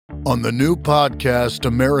On the new podcast,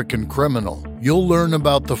 American Criminal, you'll learn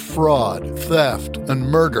about the fraud, theft, and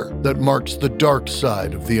murder that marks the dark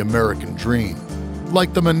side of the American dream.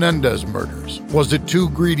 Like the Menendez murders. Was it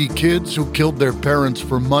two greedy kids who killed their parents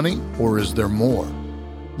for money, or is there more?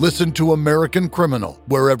 Listen to American Criminal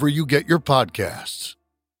wherever you get your podcasts.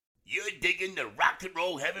 You're digging the Rock and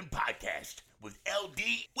Roll Heaven podcast with LD,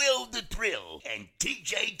 Will the Thrill, and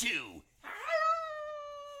TJ2.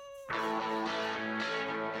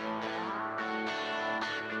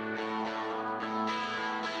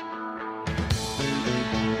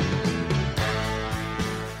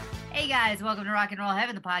 Hey guys, welcome to Rock and Roll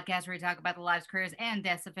Heaven, the podcast where we talk about the lives, careers, and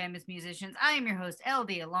deaths of famous musicians. I am your host,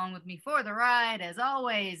 LD. Along with me for the ride, as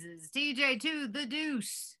always, is TJ2, the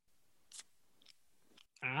Deuce.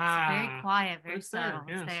 It's very quiet, very subtle.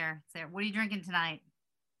 It's there. What are you drinking tonight?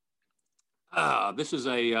 This is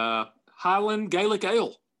a Highland Gaelic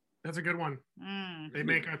Ale. That's a good one. They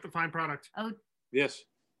make a fine product. Oh, yes.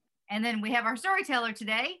 And then we have our storyteller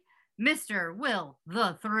today, Mr. Will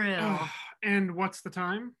the Thrill. And what's the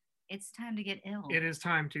time? It's time to get ill. It is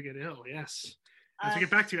time to get ill, yes. Let's get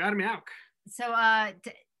back to Adam Yauch. So,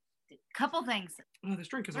 couple things. Oh, this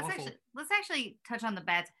drink is awful. Let's actually touch on the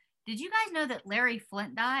bad. Did you guys know that Larry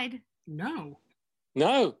Flynt died? No.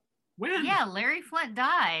 When? Yeah, Larry Flynt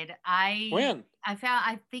died. When?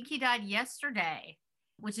 I think he died yesterday,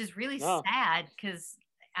 which is really sad because,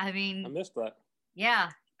 I missed that.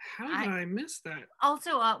 Yeah. How did I miss that?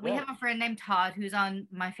 Also, we have a friend named Todd who's on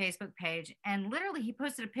my Facebook page, and literally he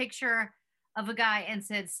posted a picture of a guy and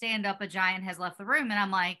said, "Stand up, a giant has left the room." And I'm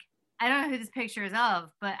like, I don't know who this picture is of,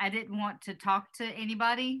 but I didn't want to talk to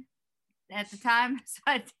anybody at the time, so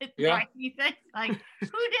I didn't write anything. Like, who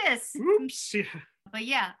dis? Oops. Yeah. But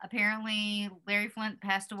yeah, apparently Larry Flynt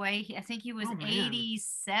passed away. I think he was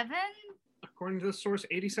 87. According to this source,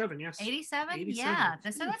 87, yes. 87? Yeah.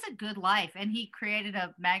 So that's a good life. And he created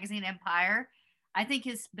a magazine empire. I think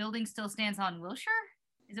his building still stands on Wilshire.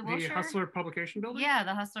 Is it Wilshire? The Hustler publication building? Yeah,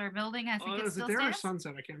 the Hustler building. I think it still there stands. or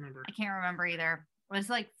Sunset? I can't remember. I can't remember either. But it's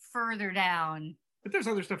like further down. But there's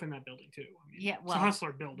other stuff in that building too. It's the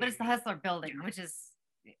Hustler building. But it's the Hustler building, which is,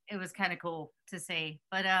 it was kind of cool to see.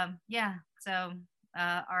 But yeah, so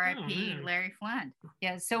R.I.P. Larry Flynt.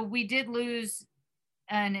 Yeah, so we did lose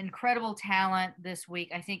an incredible talent this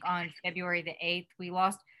week. I think on February the 8th, we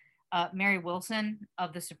lost Mary Wilson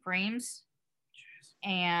of the Supremes.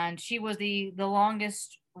 And she was the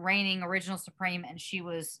longest reigning original Supreme, and she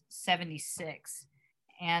was 76.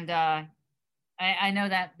 And I know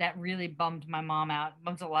that really bummed my mom out.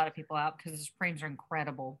 Bums a lot of people out because the Supremes are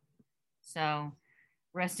incredible. So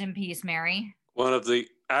rest in peace, Mary. One of the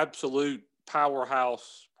absolute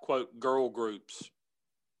powerhouse, quote, girl groups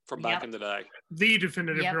from back in the day. The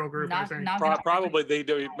definitive girl group, I think. Probably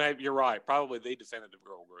you're right. Probably the definitive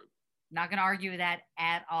girl group. Not going to argue with that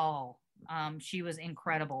at all. She was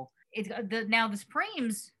incredible. Now the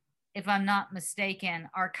Supremes, if I'm not mistaken,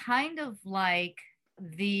 are kind of like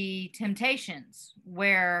the Temptations,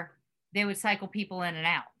 where they would cycle people in and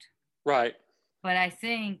out. Right. But I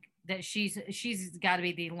think that she's got to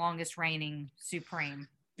be the longest reigning Supreme.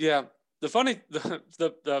 Yeah.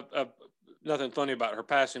 Nothing funny about her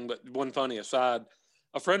passing, but one funny aside,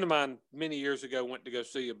 a friend of mine many years ago went to go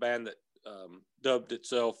see a band that dubbed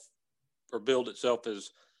itself or billed itself as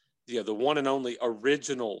the one and only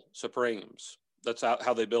original Supremes. That's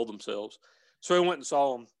how they build themselves. So he went and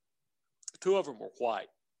saw them. Two of them were white.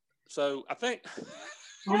 So I think...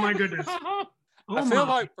 Oh, my goodness. I feel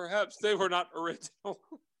like perhaps they were not original.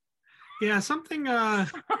 Yeah, something got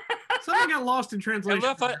lost in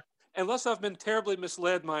translation. Unless I've been terribly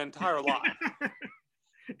misled my entire life.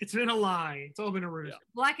 It's been a lie. It's all been a ruse. Yeah.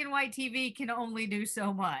 Black and white TV can only do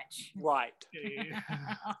so much. Right. Yeah.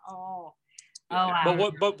 Oh,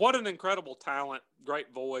 wow. But what an incredible talent,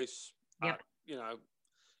 great voice. Yep.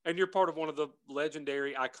 And you're part of one of the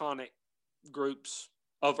legendary, iconic groups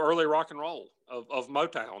of early rock and roll, of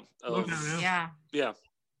Motown. Yeah. Yeah.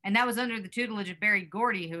 And that was under the tutelage of Berry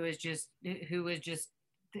Gordy, who was just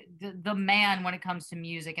the man when it comes to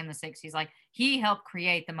music in the 60s. Like, he helped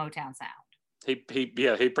create the Motown sound. He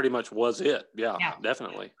pretty much was it. Yeah.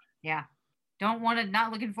 Definitely. Yeah.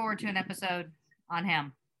 Not looking forward to an episode on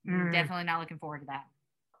him. Definitely not looking forward to that.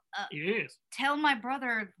 Yes. Tell my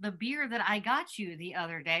brother the beer that I got you the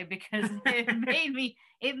other day, because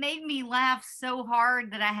it made me laugh so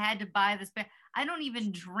hard that I had to buy this beer. I don't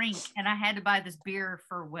even drink, and I had to buy this beer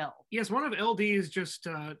for Will. Yes, one of LD's just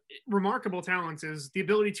remarkable talents is the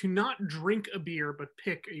ability to not drink a beer, but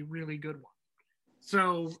pick a really good one.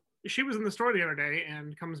 So she was in the store the other day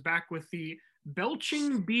and comes back with the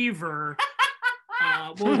Belching Beaver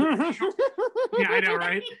Yeah, I know,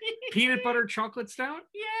 right? Peanut butter chocolate stout?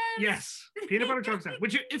 Yes. Yes, peanut butter chocolate stout.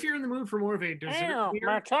 Which, if you're in the mood for more of a dessert beer,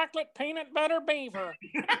 my chocolate peanut butter beaver.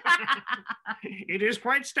 it is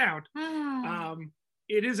quite stout.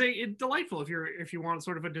 It is delightful if you want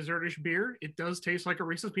sort of a dessertish beer. It does taste like a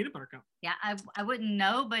Reese's peanut butter cup. Yeah, I wouldn't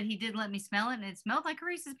know, but he did let me smell it, and it smelled like a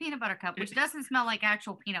Reese's peanut butter cup, which doesn't smell like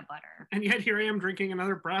actual peanut butter. And yet here I am drinking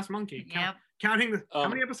another Brass Monkey. Yep. Counting the how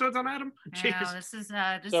many episodes on Adam? No, this is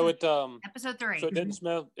episode 3. So it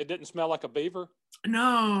didn't smell like a beaver?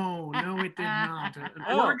 No, it did not.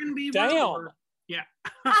 An Oregon beaver. Damn. Yeah.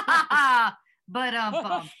 But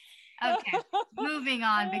okay, moving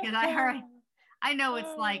on, because I know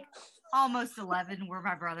it's like almost 11 where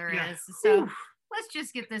my brother is. So let's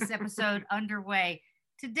just get this episode underway.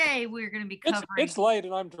 Today we're going to be covering. It's late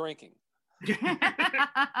and I'm drinking.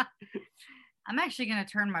 I'm actually going to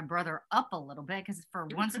turn my brother up a little bit because for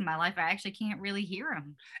once in my life I actually can't really hear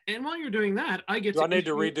him. And while you're doing that, I get Do I need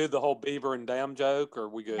to redo the whole beaver and dam joke, or are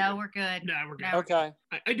we good? No, we're good. No, we're good. No. Okay.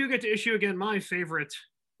 I do get to issue again my favorite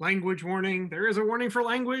language warning. There is a warning for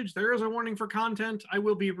language. There is a warning for content. I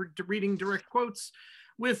will be reading direct quotes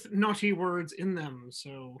with naughty words in them.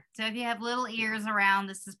 So if you have little ears around,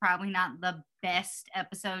 this is probably not the best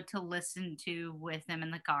episode to listen to with them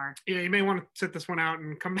in the car. Yeah, you may want to sit this one out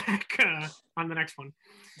and come back on the next one.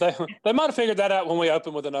 They might have figured that out when we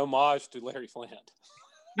opened with an homage to Larry Flint.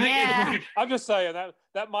 Yeah. I'm just saying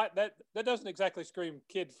that doesn't exactly scream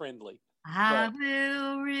kid friendly. I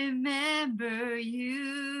will remember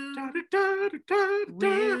you. Da, da, da, da, da.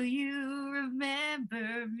 Will you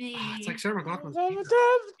remember me? Oh, it's like Sarah McLachlan's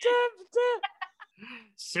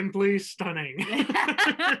simply stunning.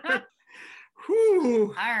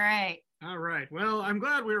 Whew. All right. Well, I'm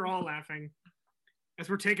glad we were all laughing as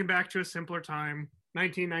we're taken back to a simpler time.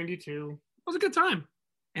 1992 it was a good time,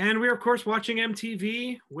 and we're of course watching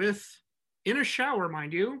MTV with, in a shower,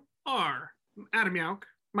 mind you, are Adam Yauch,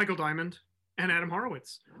 Michael Diamond, and Adam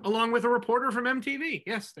Horowitz, along with a reporter from MTV.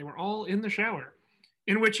 Yes, they were all in the shower,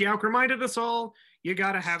 in which Yauch reminded us all, you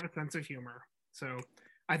gotta have a sense of humor. So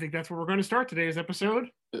I think that's where we're going to start today's episode.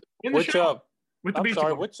 In the shower with the Beastie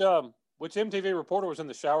Boys. Which MTV reporter was in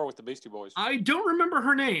the shower with the Beastie Boys? I don't remember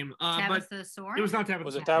her name, Tabitha but Soren? it was not Tabitha.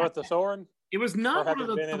 Was it Tabitha Soren? It was not one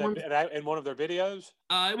of in one of their videos?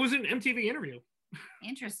 It was an MTV interview.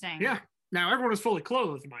 Interesting. Yeah. Now, everyone was fully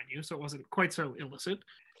clothed, mind you, so it wasn't quite so illicit.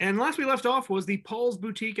 And last we left off was the Paul's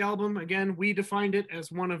Boutique album. Again, we defined it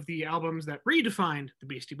as one of the albums that redefined the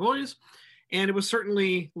Beastie Boys, and it was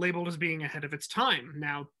certainly labeled as being ahead of its time.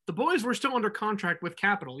 Now, the boys were still under contract with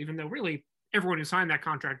Capitol, even though really everyone who signed that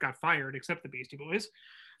contract got fired except the Beastie Boys.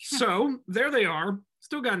 So there they are,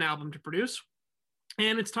 still got an album to produce,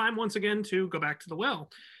 and it's time once again to go back to the well.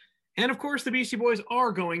 And of course, the Beastie Boys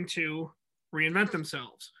are going to reinvent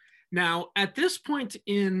themselves. Now, at this point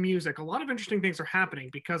in music, a lot of interesting things are happening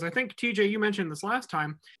because I think, TJ, you mentioned this last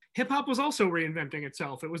time, hip-hop was also reinventing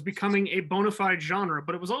itself. It was becoming a bona fide genre,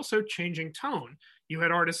 but it was also changing tone. You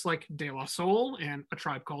had artists like De La Soul and A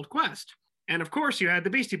Tribe Called Quest. And of course, you had the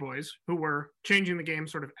Beastie Boys, who were changing the game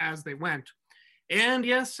sort of as they went. And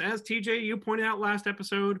yes, as TJ, you pointed out last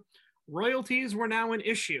episode, royalties were now an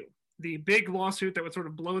issue. The big lawsuit that would sort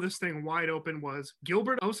of blow this thing wide open was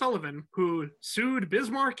Gilbert O'Sullivan, who sued Biz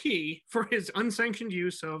Markie for his unsanctioned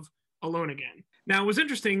use of Alone Again. Now, it was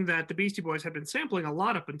interesting that the Beastie Boys had been sampling a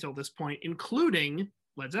lot up until this point, including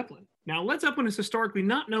Led Zeppelin. Now, Led Zeppelin is historically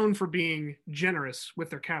not known for being generous with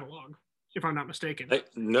their catalog, if I'm not mistaken.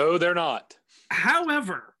 No, they're not.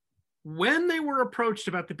 However, when they were approached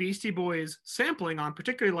about the Beastie Boys sampling on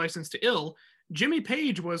particularly Licensed to Ill, Jimmy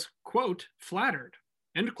Page was, quote, flattered,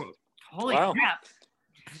 end quote. Holy crap.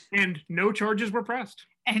 And no charges were pressed.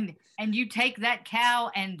 And you take that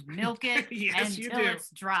cow and milk it yes, until it's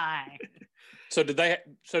dry. So they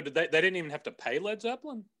didn't even have to pay Led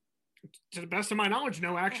Zeppelin? To the best of my knowledge,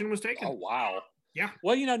 no action was taken. Oh, wow. Yeah.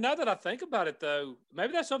 Well, now that I think about it, though,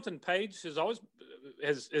 maybe that's something Page has always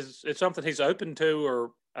is something he's open to,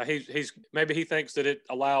 or he's maybe he thinks that it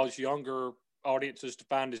allows younger audiences to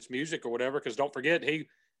find his music or whatever. Because don't forget, he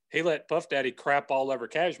let Puff Daddy crap all over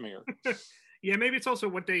Kashmir. Yeah, maybe it's also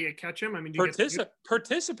what day you catch him. I mean,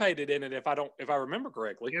 participated in it if I remember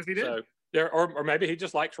correctly. Yes, he did. So or maybe he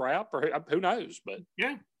just likes rap, or who knows? But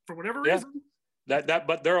yeah, for whatever reason. But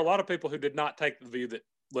there are a lot of people who did not take the view that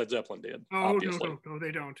Led Zeppelin did. Oh, obviously. no,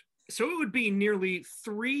 they don't. So it would be nearly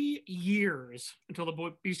 3 years until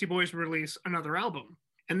the Beastie Boys release another album.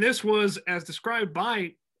 And this was, as described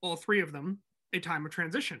by all three of them, a time of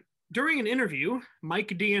transition. During an interview,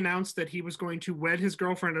 Mike D announced that he was going to wed his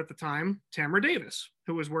girlfriend at the time, Tamara Davis,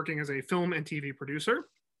 who was working as a film and TV producer.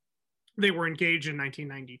 They were engaged in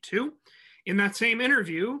 1992. In that same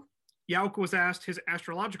interview, Yauch was asked his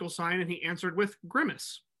astrological sign, and he answered with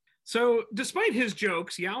Grimace. So despite his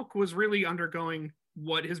jokes, Yauch was really undergoing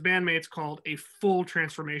what his bandmates called a full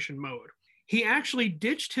transformation mode. He actually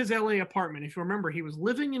ditched his LA apartment. If you remember, he was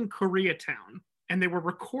living in Koreatown, and they were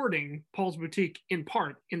recording Paul's Boutique in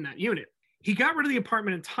part in that unit. He got rid of the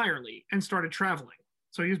apartment entirely and started traveling.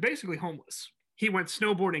 So he was basically homeless. He went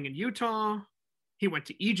snowboarding in Utah, he went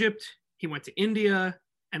to Egypt, he went to India,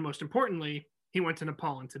 and most importantly, he went to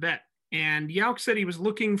Nepal and Tibet. And Yauch said he was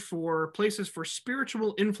looking for places for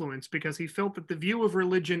spiritual influence because he felt that the view of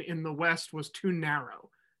religion in the West was too narrow.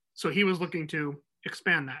 So he was looking to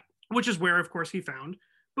expand that, which is where, of course, he found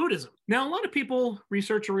Buddhism. Now, a lot of people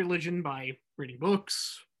research a religion by reading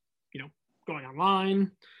books, going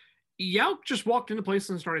online. Yauch just walked into places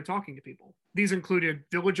and started talking to people. These included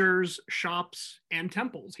villagers, shops, and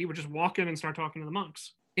temples. He would just walk in and start talking to the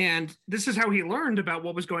monks. And this is how he learned about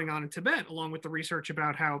what was going on in Tibet, along with the research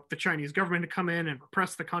about how the Chinese government had come in and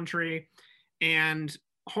repressed the country. And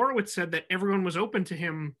Horowitz said that everyone was open to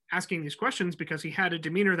him asking these questions because he had a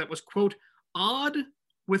demeanor that was, quote, odd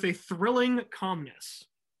with a thrilling calmness,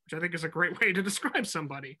 which I think is a great way to describe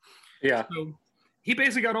somebody. Yeah. So he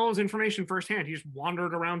basically got all his information firsthand. He just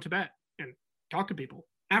wandered around Tibet and talked to people.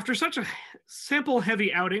 After such a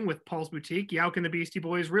sample-heavy outing with Paul's Boutique, Yauch and the Beastie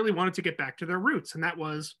Boys really wanted to get back to their roots, and that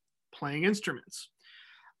was playing instruments.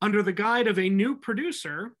 Under the guide of a new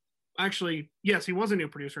producer, actually, yes, he was a new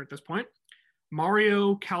producer at this point,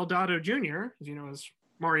 Mario Caldato Jr., as you know as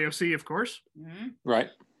Mario C., of course. Mm-hmm. Right.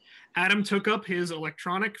 Adam took up his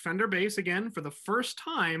electronic Fender bass again for the first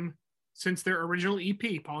time since their original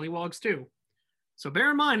EP, Pollywogs 2. So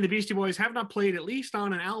bear in mind, the Beastie Boys have not played at least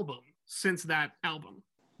on an album since that album.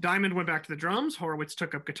 Diamond went back to the drums, Horowitz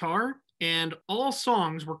took up guitar, and all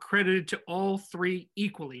songs were credited to all three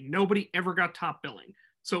equally. Nobody ever got top billing.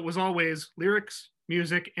 So it was always lyrics,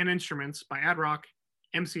 music, and instruments by Ad Rock,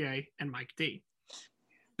 MCA, and Mike D.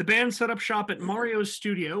 The band set up shop at Mario's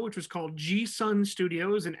studio, which was called G-Sun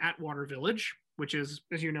Studios in Atwater Village, which is,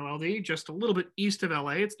 as you know, LD, just a little bit east of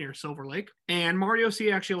LA. It's near Silver Lake. And Mario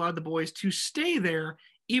C actually allowed the boys to stay there,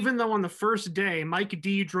 even though on the first day, Mike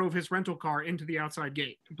D drove his rental car into the outside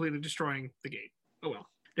gate, completely destroying the gate. Oh well.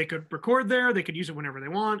 They could record there, they could use it whenever they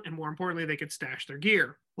want, and more importantly, they could stash their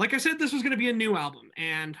gear. Like I said, this was going to be a new album,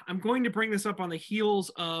 and I'm going to bring this up on the heels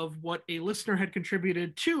of what a listener had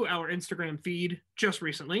contributed to our Instagram feed just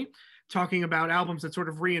recently, talking about albums that sort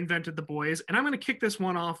of reinvented the boys, and I'm going to kick this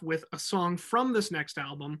one off with a song from this next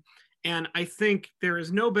album, and I think there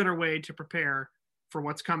is no better way to prepare for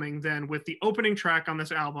what's coming than with the opening track on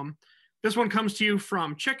this album. This one comes to you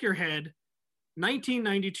from Check Your Head,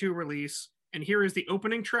 1992 release, and here is the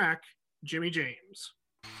opening track, Jimmy James.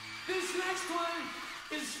 This next one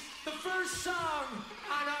is the first song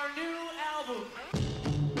on our new album.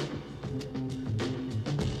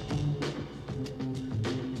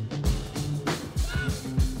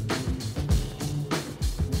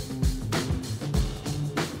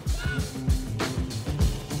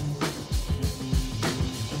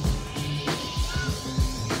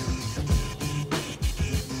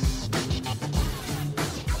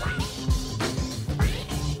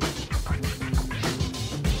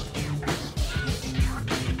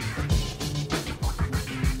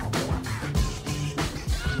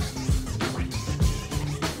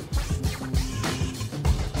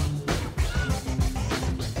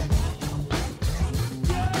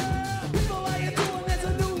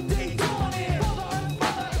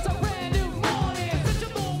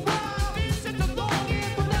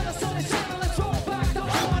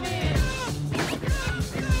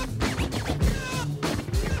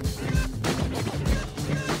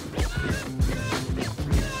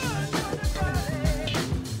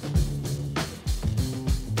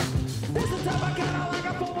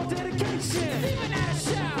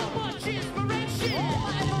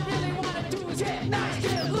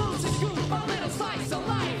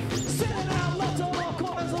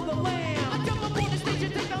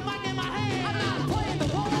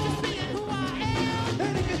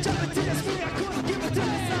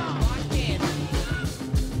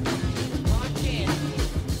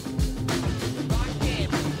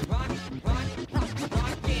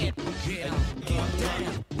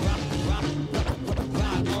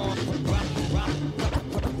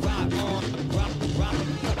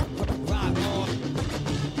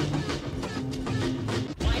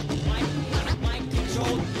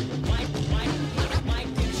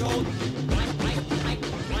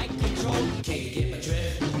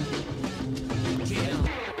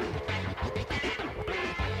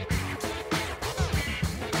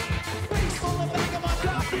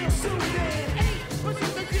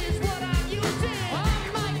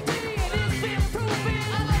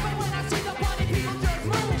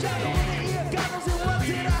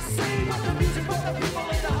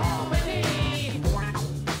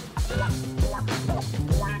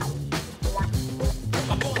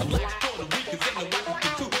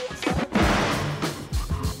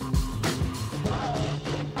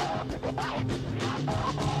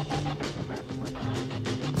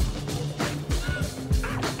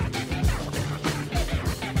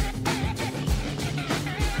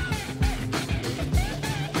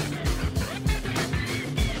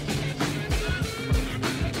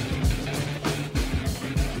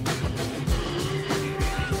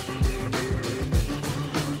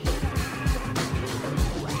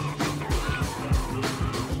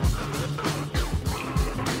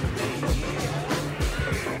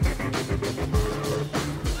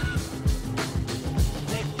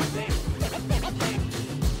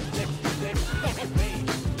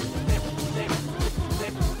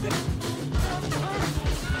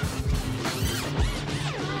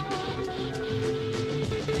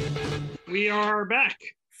 are back.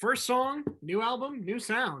 First song, new album, new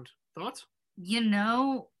sound. Thoughts?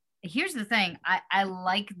 Here's the thing. I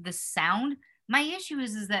like the sound. My issue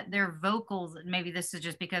is that their vocals, maybe this is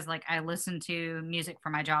just because like I listen to music for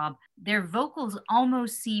my job, their vocals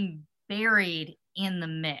almost seem buried in the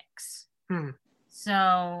mix.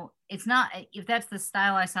 So it's not, if that's the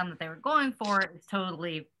stylized sound that they were going for, it's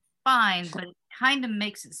totally fine, but it kind of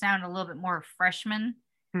makes it sound a little bit more freshman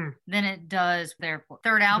than it does their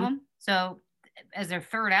third album. So as their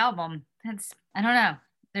third album, I don't know.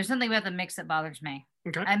 There's something about the mix that bothers me.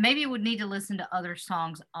 Okay. I maybe would need to listen to other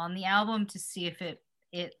songs on the album to see if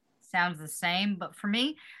it sounds the same. But for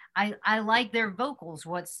me, I like their vocals.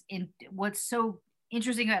 What's so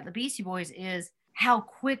interesting about the Beastie Boys is how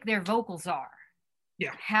quick their vocals are.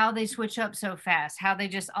 Yeah. How they switch up so fast. How they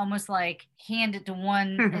just almost like hand it to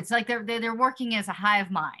one. It's like they're working as a hive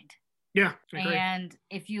mind. Yeah, I agree. And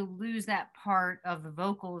if you lose that part of the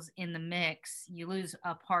vocals in the mix, you lose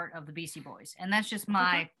a part of the Beastie Boys. And that's just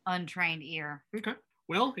my untrained ear. Okay.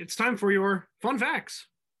 Well, it's time for your fun facts.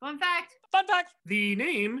 Fun fact. Fun fact. The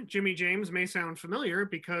name Jimmy James may sound familiar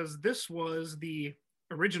because this was the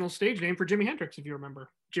original stage name for Jimi Hendrix, if you remember.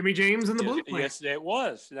 Jimmy James and the Blue Planet. Yes, it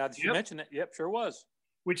was. Now that you mention it, yep, sure was.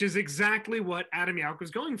 Which is exactly what Adam Yauch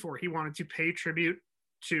was going for. He wanted to pay tribute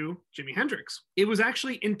to Jimi Hendrix. It was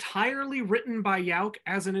actually entirely written by Yauch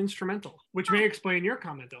as an instrumental, which may explain your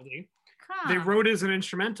comment, LD. They wrote it as an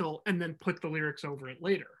instrumental and then put the lyrics over it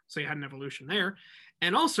later. So you had an evolution there.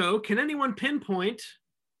 And also, can anyone pinpoint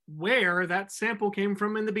where that sample came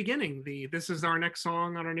from in the beginning? This is our next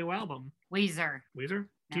song on our new album. Weezer. No,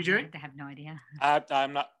 TJ? I have no idea.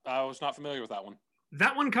 I was not familiar with that one.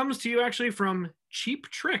 That one comes to you actually from Cheap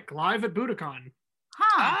Trick, live at Budokan.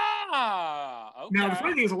 Okay. Now, the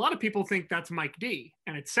funny thing is, a lot of people think that's Mike D,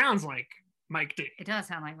 and it sounds like Mike D. It does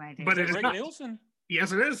sound like Mike D. But it is Rick not. Nielsen?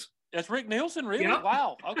 Yes, it is. That's Rick Nielsen, really? Yep.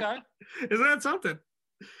 Wow. Okay. Isn't that something?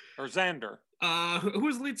 Or Xander. Who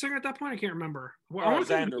was the lead singer at that point? I can't remember.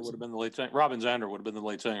 Xander would have been the lead singer. Robin Xander would have been the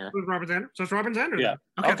lead singer. It was Robin Xander. So it's Robin Xander. Yeah.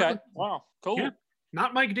 Then. Okay. Wow. Cool. Yeah.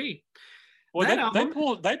 Not Mike D.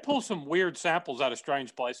 Well, they pull some weird samples out of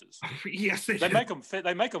strange places. Yes, they do. make them fit.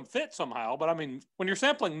 They make them fit somehow. But I mean, when you're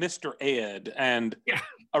sampling Mr. Ed and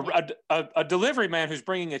a delivery man who's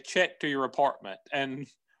bringing a check to your apartment and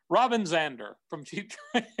Robin Xander from Cheap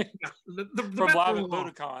Trick from Live at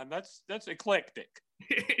Budokan, that's eclectic.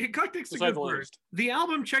 Eclectic's a good word. The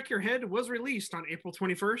album Check Your Head was released on April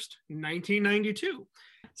 21st, 1992.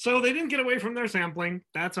 So they didn't get away from their sampling,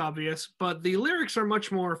 that's obvious, but the lyrics are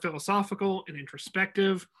much more philosophical and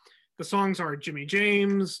introspective. The songs are Jimmy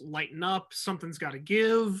James, Lighten Up, Something's Gotta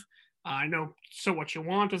Give. I know So What You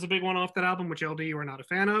Want is a big one off that album, which LD you are not a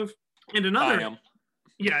fan of. And another... I am.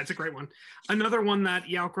 Yeah, it's a great one. Another one that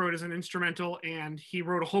Yauch wrote as an instrumental, and he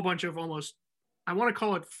wrote a whole bunch of almost, I want to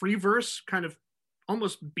call it free verse, kind of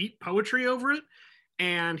almost beat poetry over it.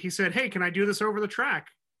 And he said, hey, can I do this over the track?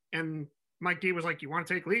 And Mike D was like, you want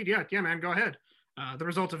to take lead? Yeah, man, go ahead. The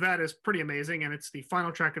result of that is pretty amazing, and it's the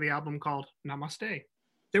final track of the album called Namaste.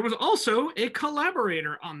 There was also a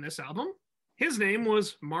collaborator on this album. His name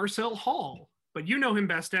was Marcel Hall, but you know him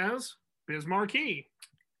best as Biz Markie.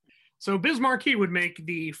 So Biz Markie would make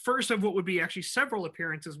the first of what would be actually several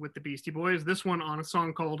appearances with the Beastie Boys, this one on a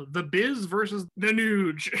song called The Biz versus the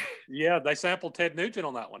Nuge. Yeah, they sampled Ted Nugent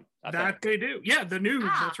on that one. I think they do. Yeah, the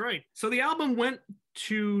Nuge, that's right. So the album went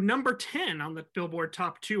to number 10 on the Billboard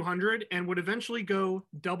Top 200 and would eventually go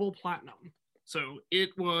double platinum. So it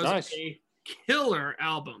was a killer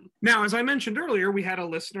album. Now, as I mentioned earlier, we had a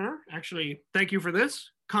listener, actually, thank you for this,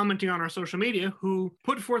 commenting on our social media, who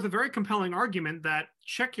put forth a very compelling argument that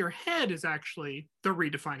Check Your Head is actually the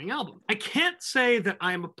redefining album. I can't say that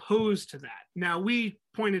I'm opposed to that. Now, we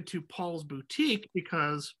pointed to Paul's Boutique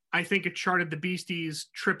because I think it charted the Beasties'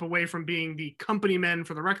 trip away from being the company men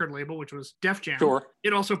for the record label, which was Def Jam. Sure.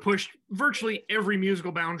 It also pushed virtually every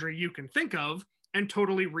musical boundary you can think of and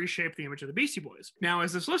totally reshaped the image of the Beastie Boys. Now,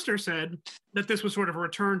 as this listener said, that this was sort of a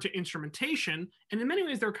return to instrumentation, and in many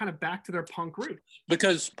ways, they're kind of back to their punk roots.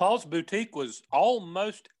 Because Paul's Boutique was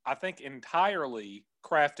almost, I think, entirely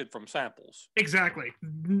crafted from samples. Exactly.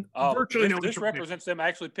 Virtually no. This represents them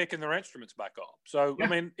actually picking their instruments back up. So, yeah. I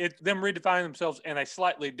mean, it's them redefining themselves in a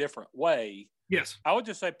slightly different way. Yes. I would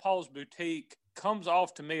just say Paul's Boutique comes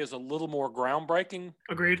off to me as a little more groundbreaking.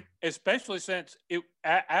 Agreed. Especially since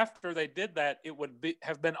after they did that, it would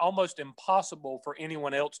have been almost impossible for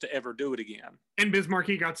anyone else to ever do it again. And Biz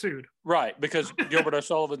Markie got sued. Right, because Gilbert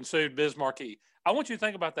O'Sullivan sued Biz Markie. I want you to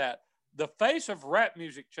think about that. The face of rap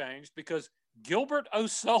music changed because Gilbert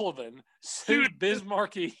O'Sullivan sued Biz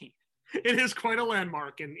Markie. It is quite a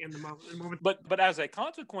landmark in the moment. But as a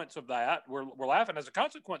consequence of that, we're laughing. As a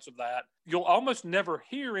consequence of that, you'll almost never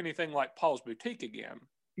hear anything like Paul's Boutique again.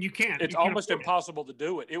 You can't. It's you can't almost afford impossible to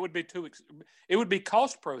do it. It would be it would be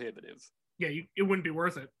cost prohibitive. Yeah, it wouldn't be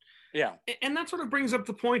worth it. Yeah. And that sort of brings up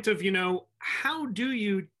the point of, how do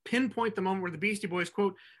you pinpoint the moment where the Beastie Boys,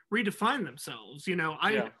 quote, redefine themselves?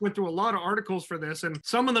 I went through a lot of articles for this, and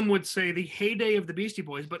some of them would say the heyday of the Beastie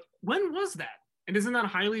Boys, but when was that? And isn't that a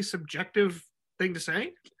highly subjective thing to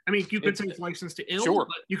say? I mean, you could say it's Licensed to Ill, sure.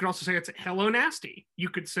 but you could also say it's Hello Nasty. You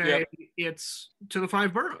could say it's To the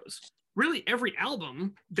Five Boroughs. Really, every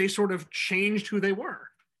album, they sort of changed who they were.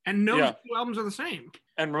 And no two albums are the same.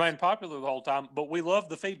 And remained popular the whole time, but we love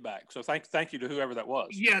the feedback. So thank you to whoever that was.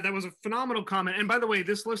 Yeah, that was a phenomenal comment. And by the way,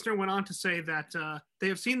 this listener went on to say that they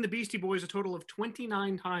have seen the Beastie Boys a total of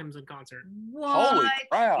 29 times in concert. What? Holy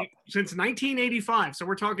crap. Since 1985. So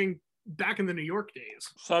we're talking back in the New York days.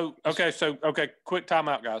 So, quick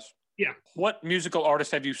timeout, guys. Yeah. What musical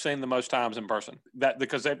artist have you seen the most times in person?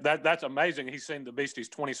 Because that's amazing. He's seen the Beasties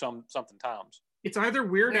 20-something times. It's either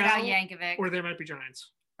Weird Al Yankovic or They Might Be Giants.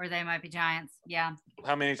 Or They Might Be Giants. Yeah.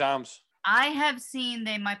 How many times? I have seen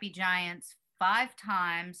They Might Be Giants 5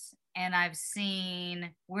 times, and I've seen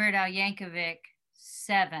Weird Al Yankovic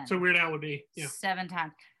 7. So Weird Al would be 7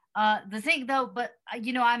 times. The thing though, but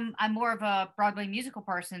I'm more of a Broadway musical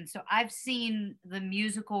person, so I've seen the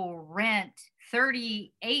musical Rent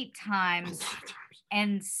 38 times,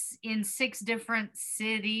 and in 6 different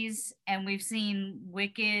cities, and we've seen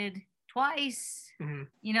Wicked twice.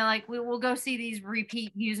 Mm-hmm. Like we'll go see these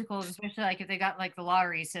repeat musicals, especially like if they got like the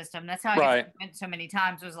lottery system. That's how I went so many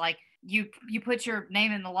times. Was like you put your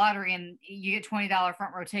name in the lottery and you get $20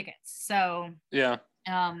 front row tickets. So yeah.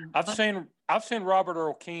 I've seen Robert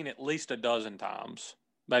Earl Keen at least a dozen times,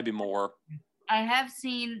 maybe more. I have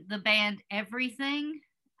seen the band Everything,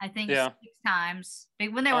 I think 6 times.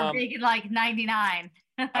 When they were big in like 99.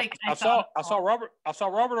 Like I saw Robert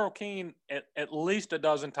Earl Keen at least a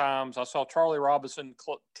dozen times. I saw Charlie Robinson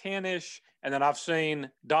 10-ish, and then I've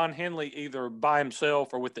seen Don Henley either by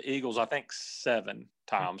himself or with the Eagles, I think 7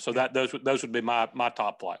 times. So those would be my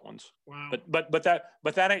top flight ones. Wow. But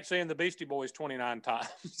that ain't seeing the Beastie Boys 29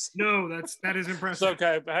 times. No, that is impressive. It's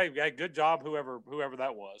okay. Hey, good job, whoever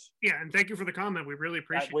that was. Yeah, and thank you for the comment. We really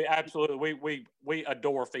appreciate it. We absolutely we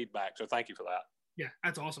adore feedback. So thank you for that. Yeah,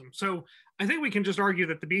 that's awesome. So I think we can just argue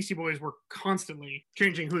that the Beastie Boys were constantly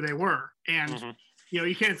changing who they were. And,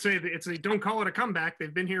 you can't say that don't call it a comeback.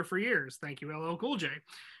 They've been here for years. Thank you, LL Cool J.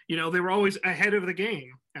 They were always ahead of the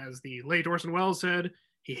game. As the late Orson Welles said,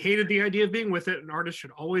 he hated the idea of being with it. An artist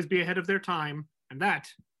should always be ahead of their time. And that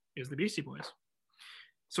is the Beastie Boys.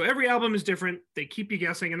 So every album is different. They keep you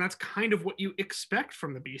guessing. And that's kind of what you expect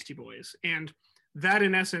from the Beastie Boys. And that,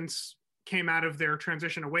 in essence, came out of their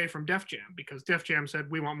transition away from Def Jam, because Def Jam said,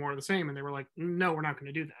 we want more of the same. And they were like, no, we're not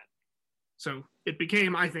going to do that. So it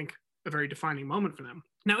became, I think, a very defining moment for them.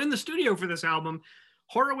 Now, in the studio for this album,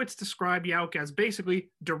 Horowitz described Yauch as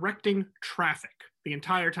basically directing traffic the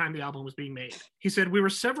entire time the album was being made. He said, we were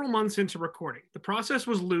several months into recording. The process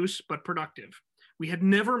was loose but productive. We had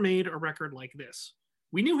never made a record like this.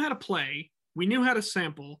 We knew how to play, we knew how to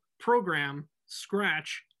sample, program,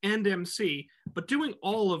 scratch, and MC, but doing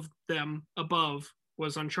all of them above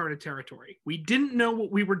was uncharted territory. We didn't know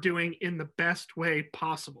what we were doing in the best way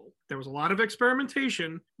possible. There was a lot of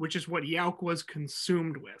experimentation, which is what Yauch was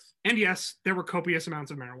consumed with. And yes, there were copious amounts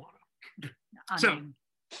of marijuana.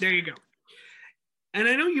 There you go. And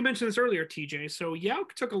I know you mentioned this earlier, TJ. So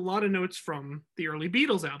Yauch took a lot of notes from the early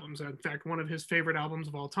Beatles albums. In fact, one of his favorite albums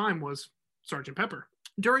of all time was Sgt. Pepper.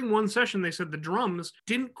 During one session, they said the drums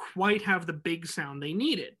didn't quite have the big sound they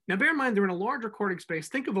needed. Now, bear in mind, they're in a large recording space.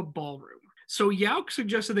 Think of a ballroom. So Yauch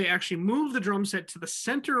suggested they actually move the drum set to the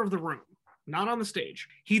center of the room, not on the stage.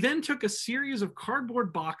 He then took a series of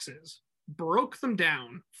cardboard boxes, broke them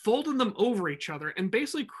down, folded them over each other, and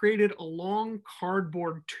basically created a long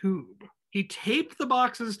cardboard tube. He taped the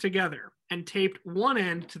boxes together and taped one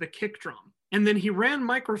end to the kick drum. And then he ran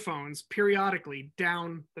microphones periodically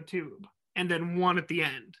down the tube, and then one at the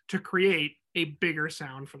end to create a bigger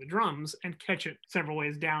sound for the drums and catch it several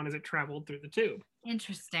ways down as it traveled through the tube.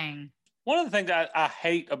 Interesting. One of the things I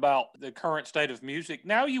hate about the current state of music,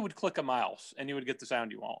 now you would click a mouse and you would get the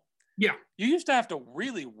sound you want. Yeah. You used to have to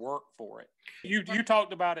really work for it. You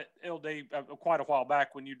talked about it, LD, quite a while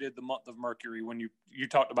back when you did the Month of Mercury, when you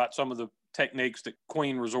talked about some of the techniques that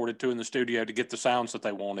Queen resorted to in the studio to get the sounds that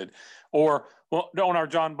they wanted. Or on our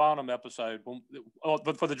John Bonham episode,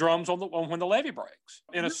 for the drums when the levee breaks.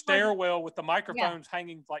 In a stairwell with the microphones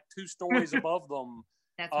hanging like 2 stories above them.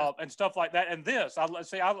 and stuff like that. And this, I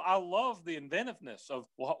love the inventiveness of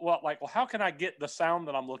how can I get the sound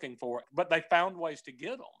that I'm looking for? But they found ways to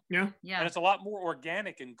get them. Yeah. And it's a lot more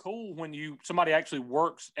organic and cool when somebody actually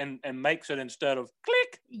works and makes it instead of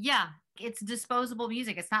click. Yeah, it's disposable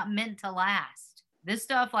music. It's not meant to last. This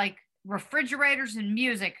stuff like refrigerators and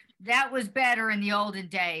music, that was better in the olden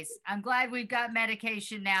days. I'm glad we've got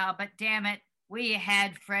medication now, but damn it, we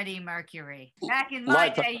had Freddie Mercury. Back in my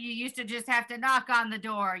day, you used to just have to knock on the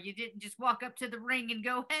door. You didn't just walk up to the ring and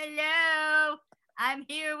go, "Hello, I'm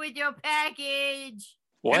here with your package."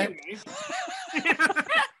 What? Anyway.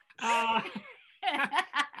 How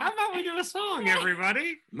about we do a song,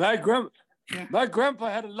 everybody? My grandpa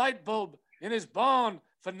had a light bulb in his barn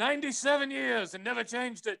for 97 years and never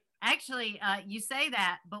changed it. Actually, you say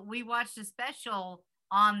that, but we watched a special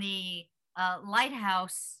on the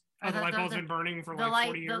lighthouse. The light bulb's been burning for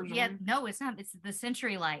 40 years. No, it's not. It's the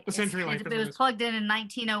Century Light. The Century Light. It was plugged in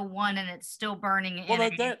 1901, and it's still burning. Well,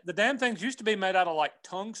 the damn things used to be made out of like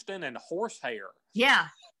tungsten and horsehair. Yeah.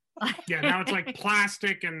 Yeah, now it's like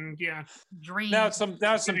plastic and dream. Now it's some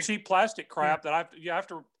cheap plastic crap that I have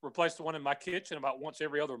to replace the one in my kitchen about once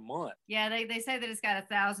every other month. Yeah, they say that it's got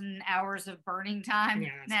 1,000 hours of burning time.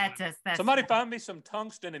 Yeah, that's somebody find me some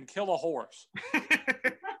tungsten and kill a horse.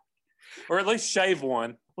 Or at least shave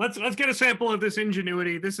one. Let's get a sample of this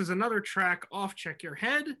ingenuity. This is another track off Check Your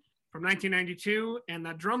Head from 1992, and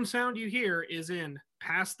that drum sound you hear is in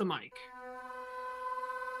Pass the Mic.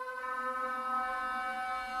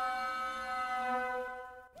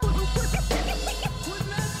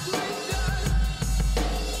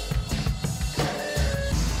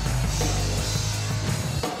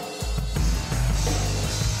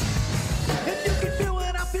 And you can feel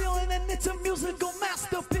what I'm feeling, and it's a musical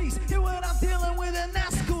masterpiece. Hear what I'm dealing with, and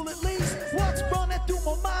that's cool at least. What's running through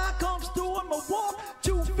my mind comes through in my walk.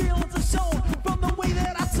 True feelings are shown from the way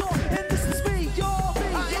that I talk. And this is me, y'all.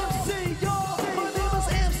 I MC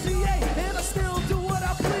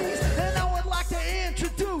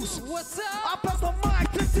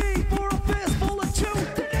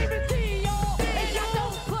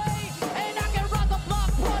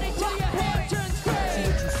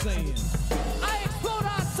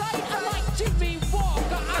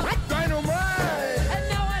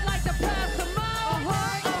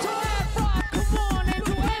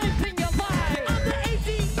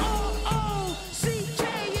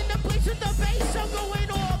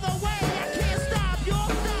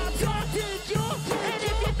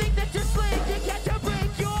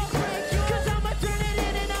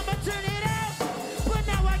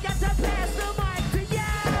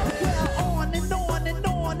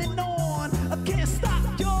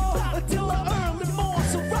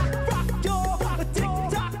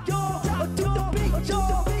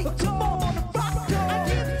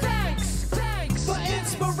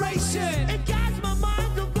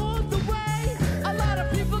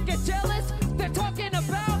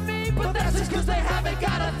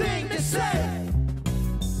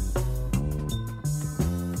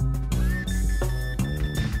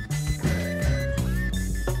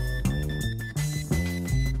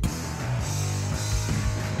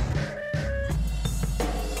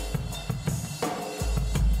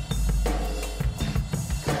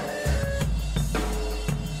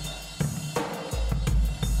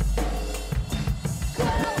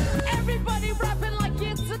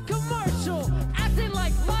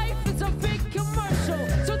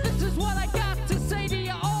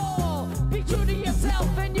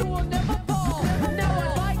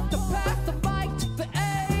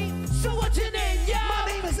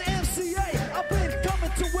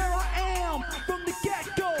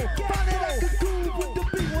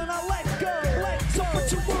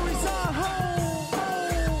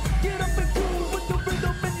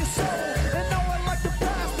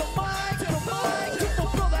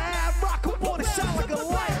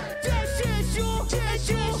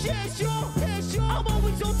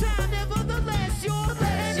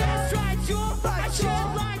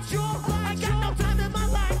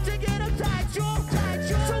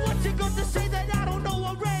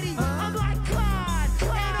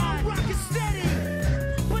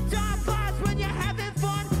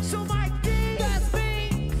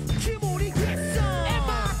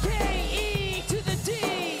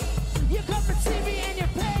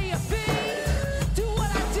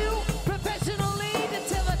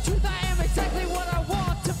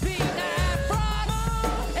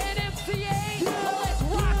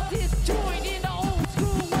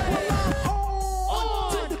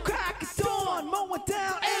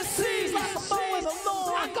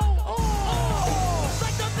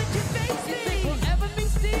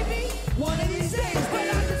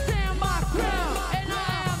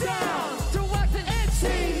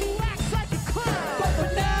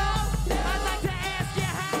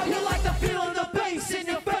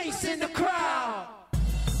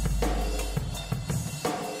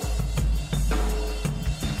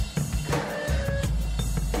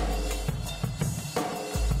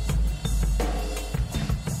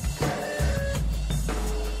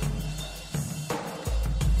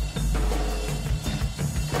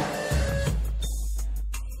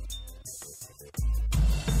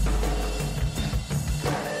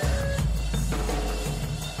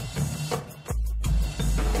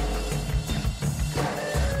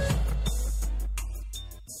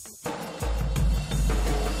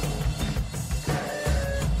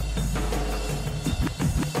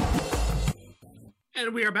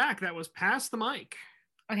And we are back. That was Pass the Mic.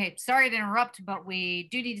 Okay, sorry to interrupt, but we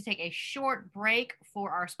do need to take a short break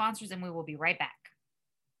for our sponsors, and we will be right back.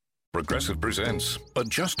 Progressive presents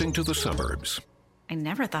Adjusting to the Suburbs. I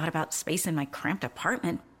never thought about space in my cramped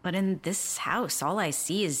apartment, but in this house, all I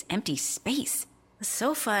see is empty space. The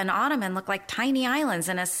sofa and ottoman look like tiny islands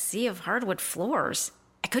in a sea of hardwood floors.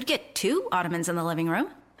 I could get 2 ottomans in the living room,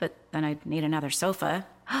 but then I'd need another sofa.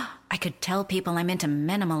 I could tell people I'm into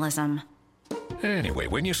minimalism. Anyway,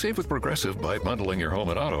 when you save with Progressive by bundling your home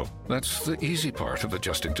and auto, that's the easy part of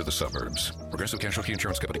adjusting to the suburbs. Progressive Casualty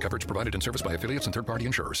Insurance Company, coverage provided and serviced by affiliates and third-party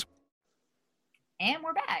insurers. And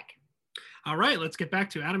we're back. All right, let's get back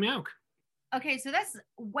to Adam Yauch. Okay, so that's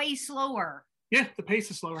way slower. Yeah, the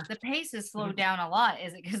pace is slower. The pace is slowed down a lot.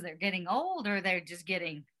 Is it because they're getting old, or they're just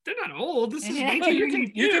getting? They're not old. This is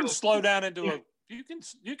you can slow down into a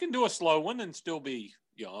you can do a slow one and still be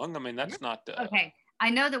young. I mean, that's not okay. I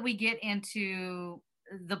know that we get into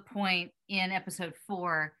the point in episode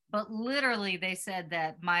 4, but literally they said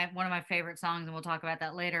that one of my favorite songs, and we'll talk about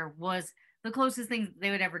that later, was the closest thing they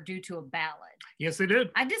would ever do to a ballad. Yes, they did.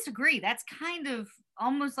 I disagree. That's kind of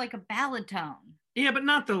almost like a ballad tone. Yeah, but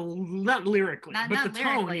not lyrically. But the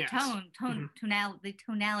tone, yes. The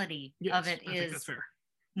tonality yes, of it is that's fair.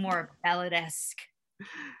 More ballad-esque.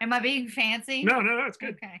 Am I being fancy? No, it's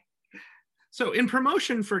good. Okay. So in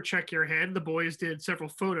promotion for Check Your Head, the boys did several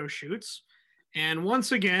photo shoots. And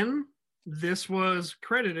once again, this was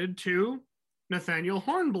credited to Nathaniel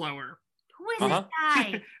Hornblower. Who is this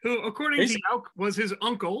guy? Who, according to Yauch, was his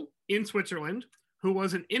uncle in Switzerland, who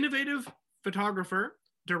was an innovative photographer,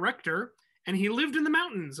 director, and he lived in the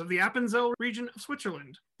mountains of the Appenzell region of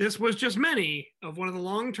Switzerland. This was just many of one of the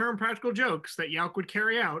long-term practical jokes that Yauch would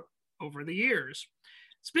carry out over the years.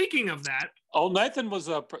 Speaking of that, Old Nathan was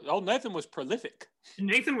prolific.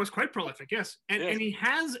 Nathan was quite prolific, yes. And he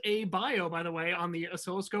has a bio, by the way, on the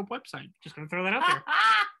Oscilloscope website. Just going to throw that out there.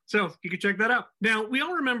 So you can check that out. Now, we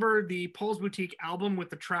all remember the Paul's Boutique album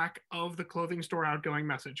with the track of the clothing store outgoing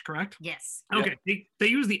message, correct? Yes. Okay. Yep. They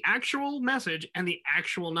use the actual message and the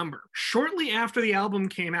actual number. Shortly after the album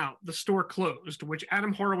came out, the store closed, which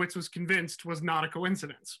Adam Horowitz was convinced was not a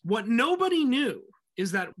coincidence. What nobody knew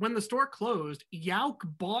is that when the store closed, Yauch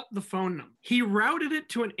bought the phone number. He routed it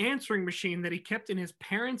to an answering machine that he kept in his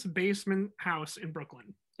parents' basement house in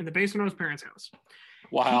Brooklyn, in the basement of his parents' house.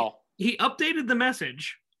 Wow. He updated the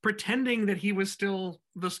message, pretending that he was still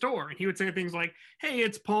the store. And he would say things like, hey,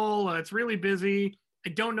 it's Paul. It's really busy.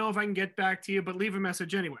 I don't know if I can get back to you, but leave a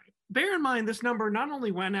message anyway. Bear in mind, this number not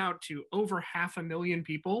only went out to over 500,000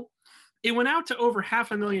 people, it went out to over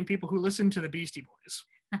 500,000 people who listened to the Beastie Boys.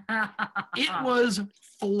 It was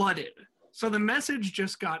flooded. So the message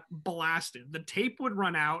just got blasted. The tape would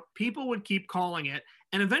run out, people would keep calling it,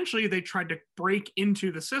 and eventually they tried to break into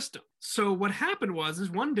the system. So what happened was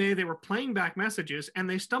one day they were playing back messages and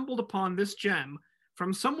they stumbled upon this gem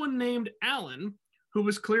from someone named Alan, who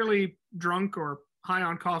was clearly drunk or high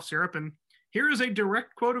on cough syrup. And here is a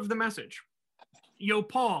direct quote of the message. Yo,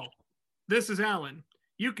 Paul, this is Alan.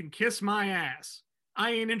 You can kiss my ass.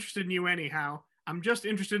 I ain't interested in you anyhow. I'm just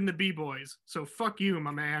interested in the B-boys. So fuck you, my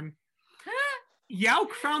man.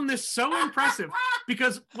 Yauch found this so impressive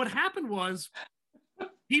because what happened was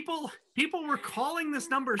people were calling this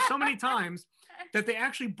number so many times that they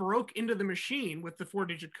actually broke into the machine with the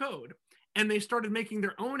 4-digit code. And they started making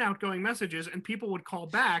their own outgoing messages, and people would call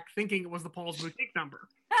back thinking it was the Paul's Boutique number.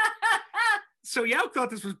 So Yauch thought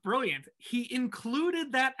this was brilliant. He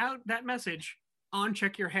included that message on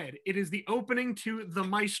Check Your Head. It is the opening to The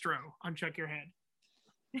Maestro on Check Your Head,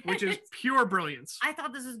 which is pure brilliance. I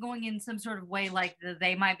thought this was going in some sort of way like the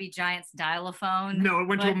They Might Be Giants dial-a-phone. No, it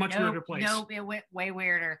went to a much weirder place. Nope, it went way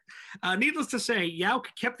weirder. Needless to say, Yauch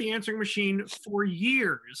kept the answering machine for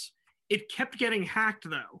years. It kept getting hacked,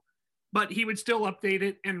 though, but he would still update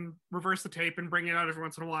it and reverse the tape and bring it out every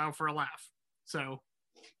once in a while for a laugh. So,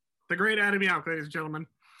 the great Adam Yauch, ladies and gentlemen.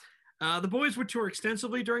 The boys would tour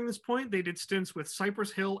extensively during this point. They did stints with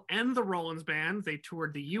Cypress Hill and the Rollins Band. They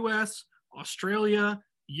toured the U.S., Australia,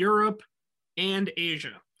 Europe, and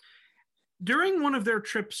Asia. During one of their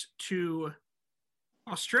trips to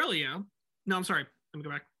Australia, During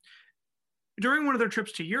one of their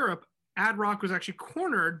trips to Europe, Ad Rock was actually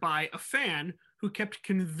cornered by a fan who kept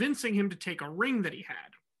convincing him to take a ring that he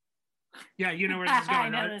had. Yeah, you know where this is going, I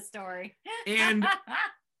know right? the story. And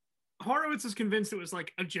Horowitz is convinced it was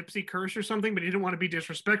like a gypsy curse or something, but he didn't want to be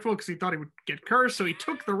disrespectful because he thought he would get cursed, so he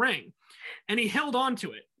took the ring and he held on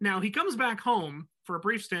to it. Now, he comes back home for a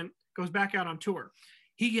brief stint, goes back out on tour.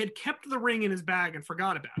 He had kept the ring in his bag and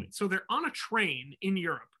forgot about it. So they're on a train in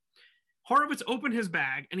Europe. Horowitz opened his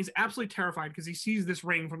bag, and he's absolutely terrified because he sees this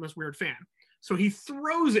ring from this weird fan. So he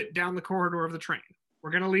throws it down the corridor of the train.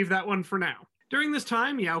 We're going to leave that one for now. During this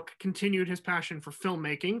time, Yauch continued his passion for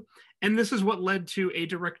filmmaking, and this is what led to a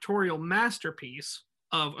directorial masterpiece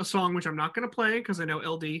of a song which I'm not going to play because I know,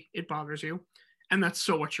 LD, it bothers you, and that's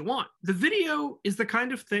So What You Want. The video is the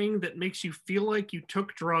kind of thing that makes you feel like you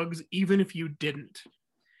took drugs even if you didn't.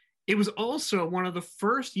 It was also one of the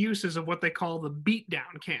first uses of what they call the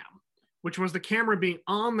beatdown cam, which was the camera being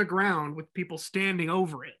on the ground with people standing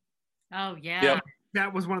over it. Oh, yeah. Yep.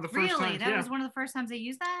 That was one of the first times. Really? That was one of the first times they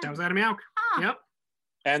used that? That was Adam Yauch. Huh.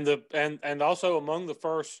 Yep. And also among the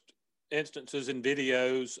first instances in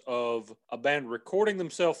videos of a band recording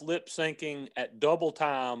themselves lip syncing at double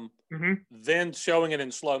time, then showing it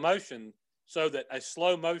in slow motion, so that a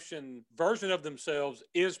slow motion version of themselves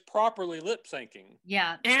is properly lip syncing.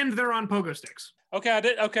 Yeah. And they're on pogo sticks. Okay, I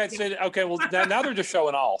did. Okay, okay. Well, now they're just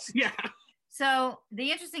showing off. Yeah. So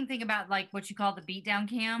the interesting thing about like what you call the beatdown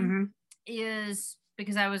cam is,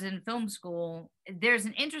 because I was in film school, there's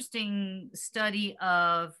an interesting study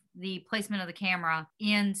of the placement of the camera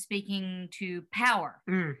in speaking to power.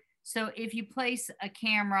 So if you place a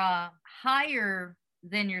camera higher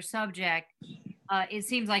than your subject, it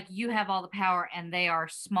seems like you have all the power and they are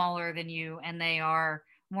smaller than you and they are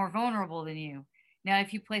more vulnerable than you. Now,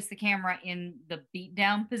 if you place the camera in the beat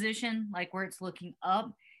down position, like where it's looking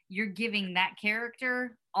up, you're giving that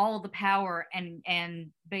character all the power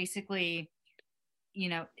and basically, you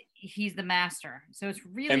know, he's the master. So it's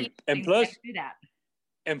really and plus to do that.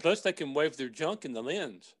 And plus they can wave their junk in the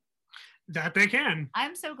lens. That they can.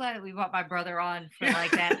 I'm so glad that we brought my brother on for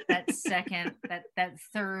like that second, that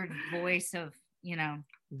third voice of, you know,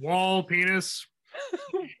 wall penis.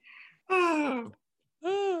 So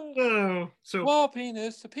wall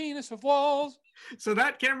penis, the penis of walls. So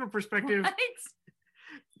that camera perspective, what?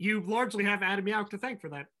 You largely have Adam Yauch to thank for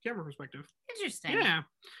that camera perspective. Interesting. Yeah.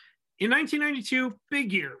 In 1992,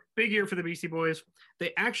 big year for the Beastie Boys.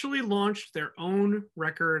 They actually launched their own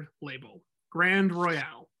record label, Grand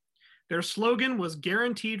Royale. Their slogan was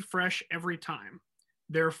guaranteed fresh every time.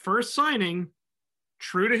 Their first signing,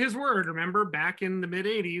 true to his word, remember back in the mid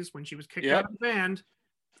 80s when she was kicked out of the band,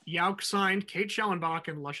 Yauch signed Kate Schellenbach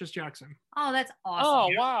and Luscious Jackson. Oh, that's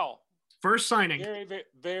awesome. Oh, wow. First signing. Very, very,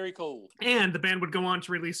 very cool. And the band would go on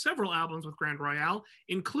to release several albums with Grand Royale,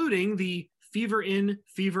 including the Fever In,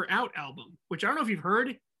 Fever Out album, which I don't know if you've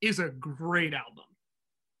heard, is a great album.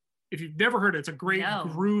 If you've never heard it, it's a great,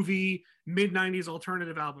 groovy, mid-90s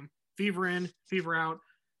alternative album. Fever In, Fever Out.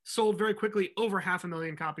 Sold very quickly, over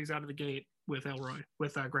 500,000 copies out of the gate with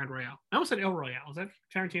Grand Royale. I almost said El Royale. Is that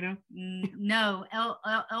Tarantino? No,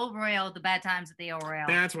 El Royale, the Bad Times at the El Royale.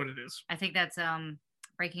 That's what it is. I think that's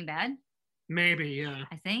Breaking Bad. Maybe, yeah.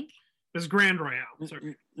 I think it's Grand Royale.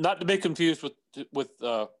 Sorry. Not to be confused with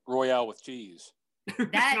Royale with cheese.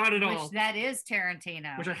 That, not at all. That is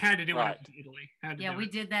Tarantino. Which I had to do in Italy. We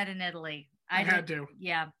did that in Italy. I had to.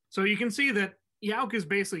 Yeah. So you can see that Yauch is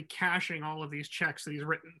basically cashing all of these checks that he's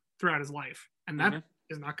written throughout his life, and that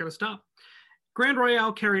is not going to stop. Grand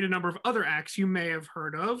Royale carried a number of other acts you may have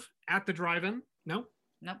heard of. At the Drive-In. Nope.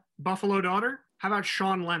 Buffalo Daughter. How about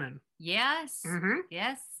Sean Lennon? Yes.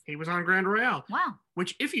 Yes. He was on Grand Royale. Wow.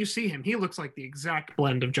 Which, if you see him, he looks like the exact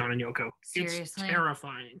blend of John and Yoko. Seriously? It's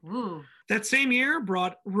terrifying. Ooh. That same year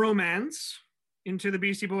brought romance into the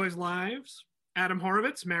Beastie Boys' lives. Adam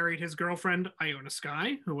Horowitz married his girlfriend, Iona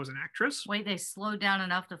Skye, who was an actress. Wait, they slowed down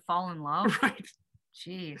enough to fall in love? Right.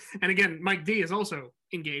 Jeez. And again, Mike D is also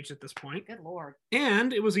engaged at this point. Good Lord.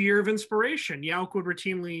 And it was a year of inspiration. Yauch would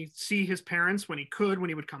routinely see his parents when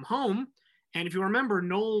he would come home. And if you remember,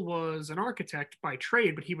 Noel was an architect by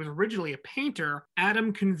trade, but he was originally a painter.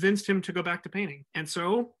 Adam convinced him to go back to painting. And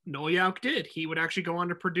so Noel Yauch did. He would actually go on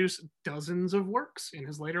to produce dozens of works in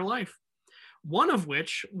his later life. One of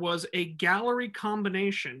which was a gallery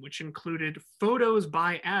combination, which included photos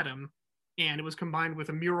by Adam, and it was combined with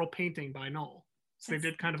a mural painting by Noel. So they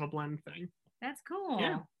did kind of a blend thing. That's cool.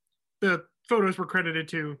 Yeah. The photos were credited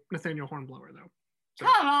to Nathaniel Hornblower, though. So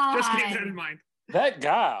come on. Just keep that in mind. That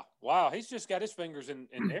guy, wow, he's just got his fingers in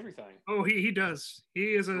everything. Oh, he does.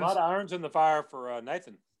 He is a lot of irons in the fire for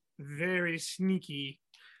Nathan. Very sneaky.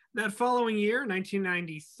 That following year,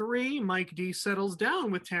 1993, Mike D settles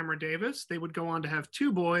down with Tamara Davis. They would go on to have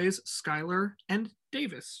two boys, Skylar and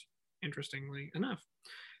Davis, interestingly enough.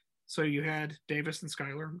 So you had Davis and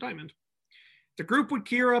Skylar Diamond. The group would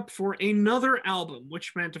gear up for another album,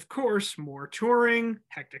 which meant, of course, more touring,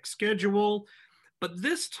 hectic schedule. But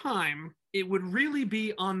this time, it would really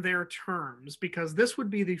be on their terms, because this would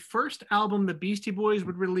be the first album the Beastie Boys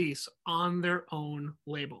would release on their own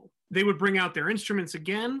label. They would bring out their instruments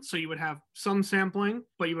again, so you would have some sampling,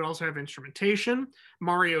 but you would also have instrumentation.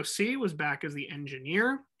 Mario C. was back as the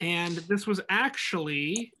engineer, and this is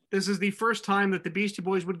the first time that the Beastie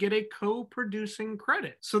Boys would get a co-producing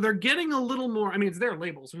credit. So they're getting a little more, I mean, it's their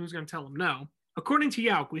label, so who's going to tell them no? According to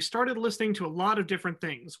Yauch, we started listening to a lot of different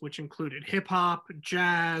things, which included hip-hop,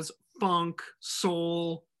 jazz, funk,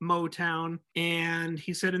 soul, Motown, and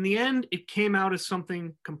he said in the end, it came out as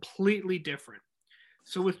something completely different.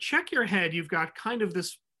 So with Check Your Head, you've got kind of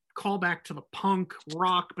this callback to the punk,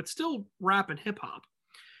 rock, but still rap and hip-hop.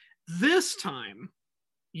 This time,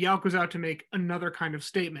 Yauch was out to make another kind of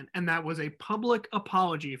statement, and that was a public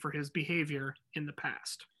apology for his behavior in the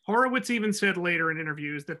past. Horowitz even said later in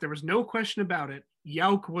interviews that there was no question about it,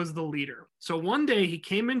 Yauch was the leader. So one day he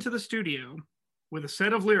came into the studio with a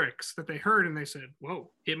set of lyrics that they heard and they said, whoa,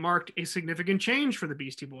 it marked a significant change for the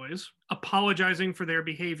Beastie Boys, apologizing for their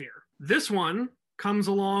behavior. This one comes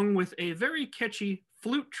along with a very catchy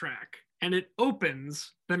flute track, and it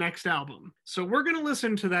opens the next album. So we're going to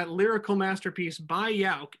listen to that lyrical masterpiece by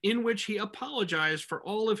Yauch in which he apologized for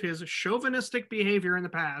all of his chauvinistic behavior in the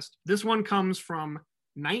past. This one comes from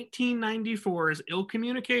 1994's Ill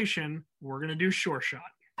Communication. We're going to do Sure Shot.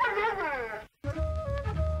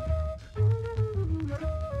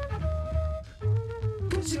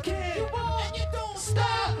 Cause you can, you won't, and you don't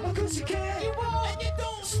stop. Cause you can, you won't, and you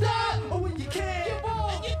don't stop. Oh, when you can, you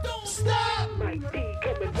won't, and you don't stop. Might be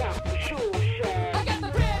coming out for Sure Shot. I got the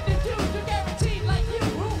brand new dude, you guaranteed like you.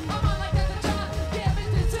 I'm on like that's a John, yeah,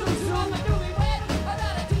 Mr. Zeus. I'm a newlywed, I'm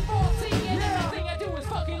not a divorcee, and everything I do is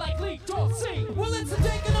fucking like Lee Dorsey. Well, it's a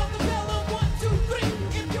taking off the bell on 1, 2, 3.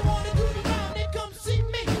 If you wanna do the round, then come see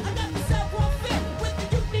me. I got the savoir faire with the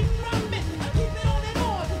unique rhyming. I keep it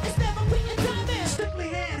on, it's never quitting timing. Strictly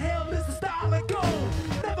handheld is the style I go.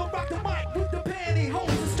 Never rock the mic with the pantyhose.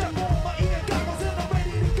 And strap on my ear goggles and I'm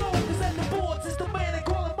ready to go. Cause at the boards it's the man they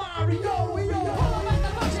call him Mario. Pull up at the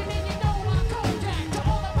function and you know I'm Kodak. To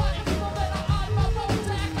all the party people that are on my road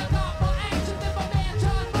track. I got more action than my man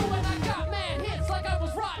John Woo. And I got mad hits like I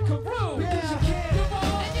was Rod Carew. Because you can, you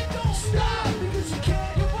won't, and you don't stop. Because you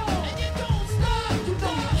can, you won't, and you don't stop. You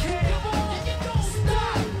know you can, you won't, and you don't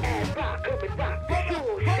stop. And rock, come and rock,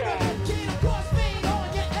 Sure Shot. Chain across fade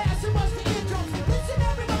on your ass and bust the eardrums. Listen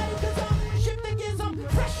everybody, cause I'm shifting gears. I'm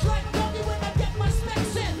fresh like doggy when I get my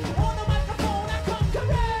specs in. On the microphone I come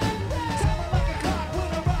correct. Timing like a clock when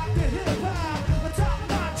I rock the hip-hop. The top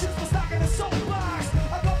notch is for stocking the soapbox.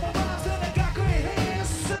 I got my rhymes and I got great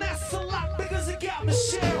hands. And that's a lot because it got me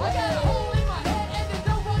shit. I got a hole in my head and there's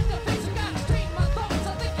no one to fix it. Gotta straighten my thoughts,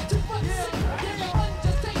 I think you're too much sick. Yeah, your one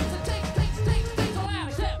just takes and takes a while.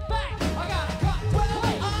 Step back, I got a cut to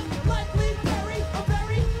play. I'm like Lee Perry, I'm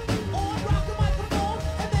very on, rock the microphone,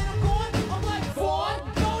 and then I'm gone. I'm like Vaughn,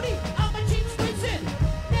 Cody, I'm a cheap Swinson,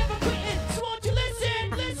 never quitting, so won't you listen?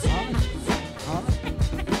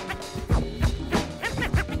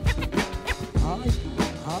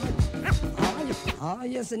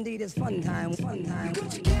 Yes, indeed, it's fun time.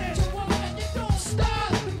 Because you can, you won't, and you don't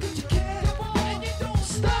stop. Because you can, you won't, and you don't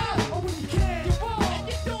stop. Oh, when you can, you won't, and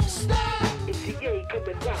you don't stop. It's the A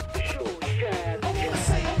coming rock the Sure Shot. I wanna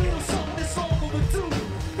say a little something that's all overdue.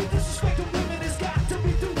 The disrespect of women has got to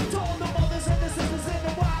be due to all the mothers and the sisters and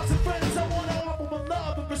the wives and friends. I wanna offer my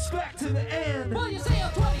love and respect to the end. Well, you say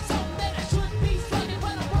I'm 20-something, then I should be slugging,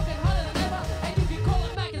 but I'm working harder than ever. And you can call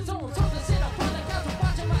it back and so on. So to sit up on the couch and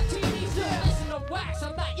watching my TV, still listen to wax.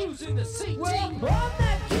 I'm not using the CT. Well, I'm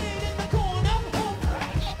that kid in the corner,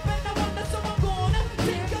 and I wonder, so I'm gonna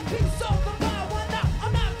take a piece of the pie. Why not?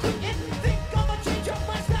 I'm not quitting. Think I'ma change up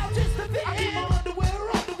my style just to fit in. I keep my underwear,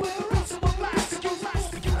 piece of my plastic, use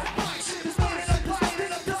plastic. This money I'm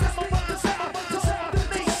plastic, I'm done. My mind's out, the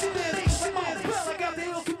nation is. Well, I got the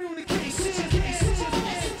ill communication.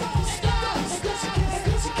 Don't stop, because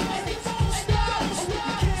you can, don't stop,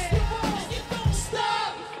 and you don't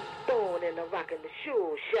stop. Throwing in the rock and the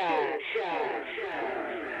Sure Shot.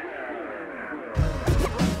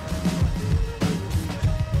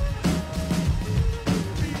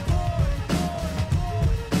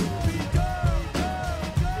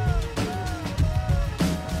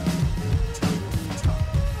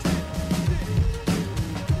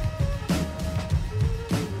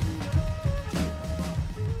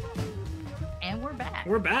 And we're back.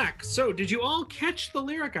 We're back. So did you all catch the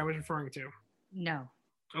lyric I was referring to? No.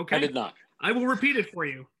 Okay. I did not. I will repeat it for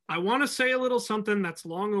you. I want to say a little something that's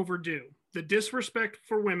long overdue. The disrespect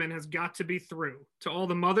for women has got to be through. To all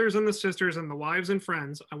the mothers and the sisters and the wives and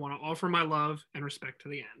friends, I want to offer my love and respect to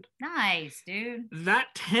the end. Nice, dude. That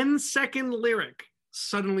 10-second lyric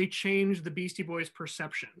suddenly changed the Beastie Boys'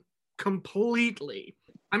 perception completely.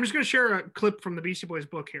 I'm just going to share a clip from the Beastie Boys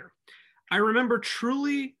book here. I remember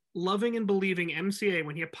truly loving and believing MCA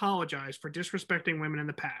when he apologized for disrespecting women in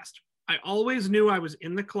the past. I always knew I was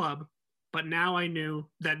in the club, but now I knew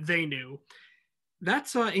that they knew.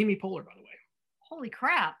 That's Amy Poehler, by the way. Holy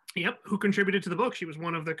crap. Yep, who contributed to the book. She was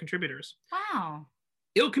one of the contributors. Wow.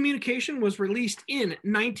 Ill Communication was released in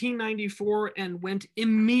 1994 and went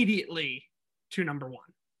immediately to number 1.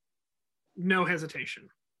 No hesitation.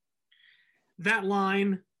 That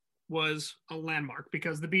line was a landmark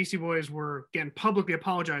because the Beastie Boys were, again, publicly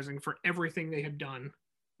apologizing for everything they had done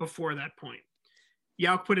before that point.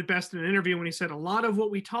 Yauch put it best in an interview when he said, a lot of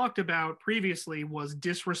what we talked about previously was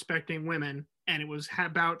disrespecting women, and it was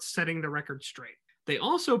about setting the record straight. They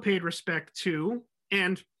also paid respect to,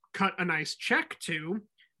 and cut a nice check to,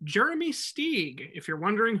 Jeremy Steig. If you're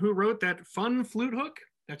wondering who wrote that fun flute hook,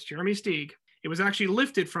 that's Jeremy Steig. It was actually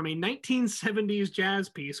lifted from a 1970s jazz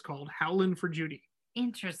piece called Howlin' for Judy.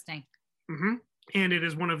 Interesting. Mm-hmm. And it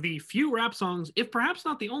is one of the few rap songs, if perhaps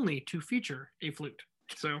not the only, to feature a flute.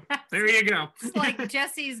 So there you go. It's like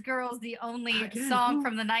Jesse's Girl's the only song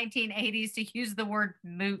from the 1980s to use the word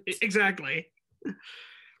moot. Exactly.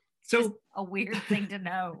 So just a weird thing to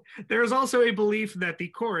know. There is also a belief that the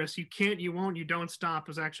chorus, "You can't, you won't, you don't stop,"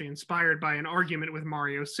 was actually inspired by an argument with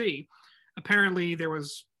Mario C. Apparently there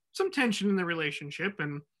was some tension in the relationship,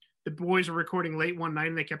 and the boys were recording late one night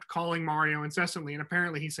and they kept calling Mario incessantly. And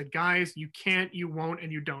apparently he said, guys, you can't, you won't,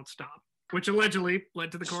 and you don't stop, which allegedly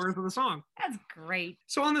led to the chorus of the song. That's great.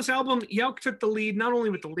 So on this album, Yauch took the lead not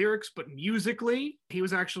only with the lyrics, but musically. He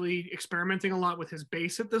was actually experimenting a lot with his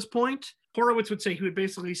bass at this point. Horowitz would say he would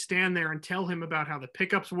basically stand there and tell him about how the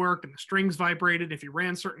pickups worked and the strings vibrated. If you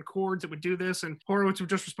ran certain chords, it would do this. And Horowitz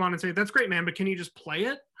would just respond and say, that's great, man, but can you just play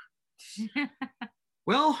it?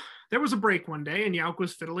 Well, there was a break one day, and Yauch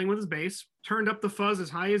was fiddling with his bass, turned up the fuzz as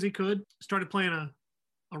high as he could, started playing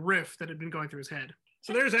a riff that had been going through his head.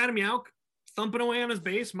 So there's Adam Yauch thumping away on his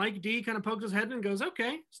bass. Mike D kind of pokes his head in and goes,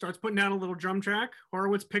 okay, starts putting down a little drum track.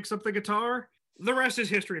 Horowitz picks up the guitar. The rest is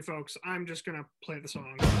history, folks. I'm just going to play the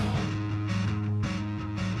song.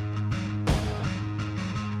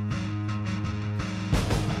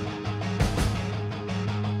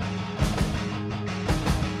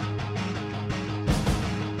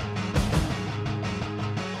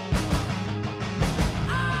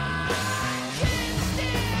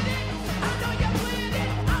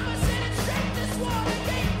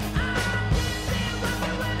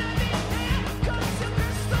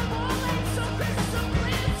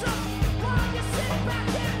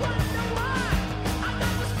 Back and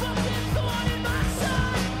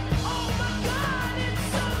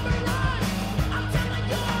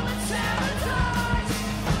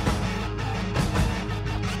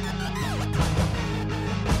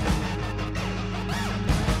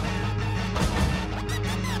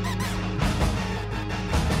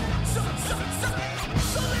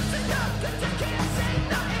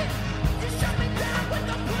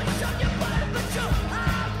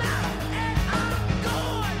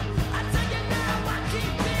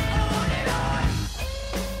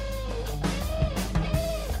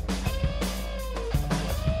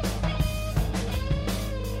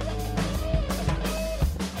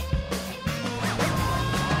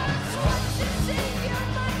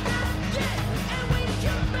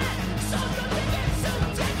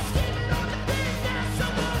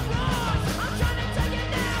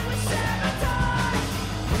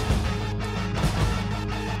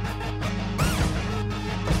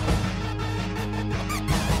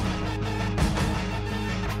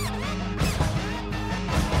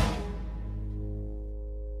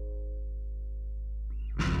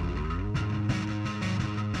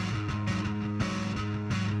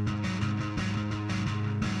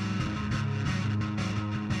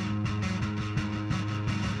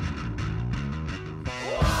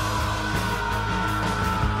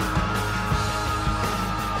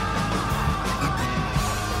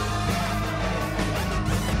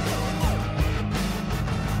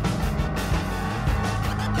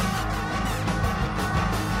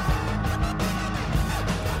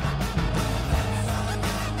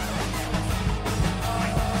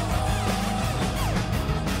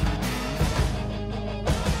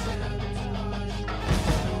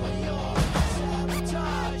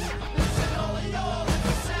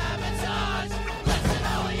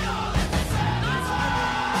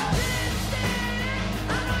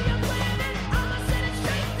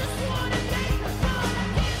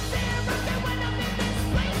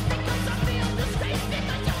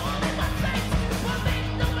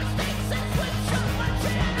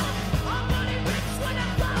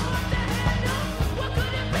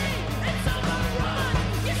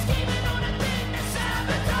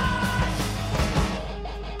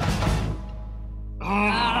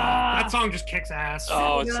song just kicks ass.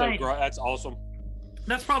 Oh, it's so good. great. That's awesome.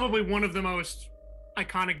 That's probably one of the most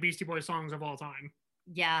iconic Beastie Boys songs of all time.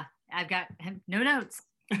 Yeah, I've got no notes.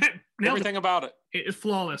 Everything about it. It's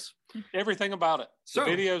flawless. Everything about it. So-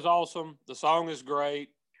 The video's awesome. The song is great.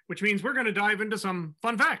 Which means we're going to dive into some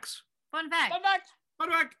fun facts. Fun fact.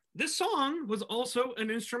 Fun fact. This song was also an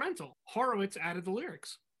instrumental. Horowitz added the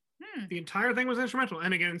lyrics. The entire thing was instrumental,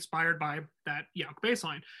 and again, inspired by that Yauch bass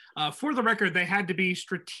line. For the record, they had to be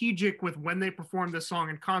strategic with when they performed this song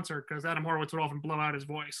in concert, because Adam Horowitz would often blow out his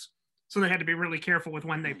voice. So they had to be really careful with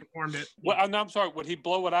when they performed it. Well, I'm sorry. Would he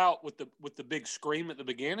blow it out with the big scream at the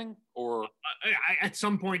beginning, or At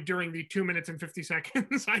some point during the 2 minutes and 50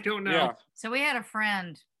 seconds? I don't know. Yeah. So we had a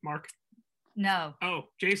friend. Mark. No. Oh,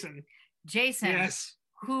 Jason. Yes.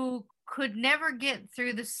 Who could never get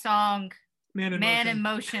through the song Man in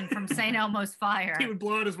Motion from St. Elmo's Fire. He would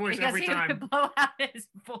blow out his voice because every time. He would blow out his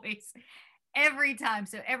voice every time.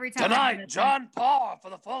 So every time. Tonight, John Paul for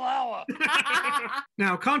the full hour.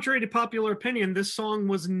 Now, contrary to popular opinion, this song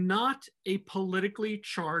was not a politically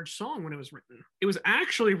charged song when it was written. It was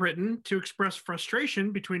actually written to express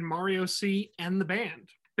frustration between Mario C. and the band.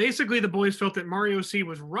 Basically, the boys felt that Mario C.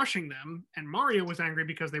 was rushing them, and Mario was angry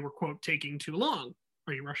because they were, quote, taking too long.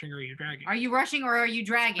 Are you rushing or are you dragging? Are you rushing or are you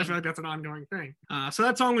dragging? I feel like that's an ongoing thing. So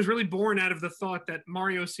that song was really born out of the thought that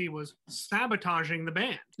Mario C. was sabotaging the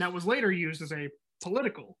band. That was later used as a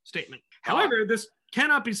political statement. However, this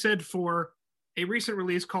cannot be said for a recent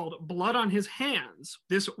release called Blood on His Hands.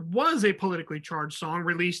 This was a politically charged song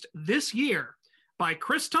released this year by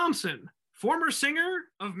Chris Thompson, former singer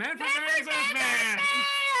of Manfred Mann's Earth Band.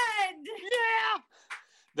 Yeah.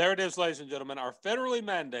 There it is, ladies and gentlemen. Our federally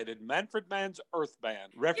mandated Manfred Mann's Earth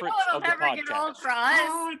Band reference it'll of the never get old podcast. for us.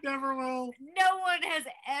 Oh, it never will. No one has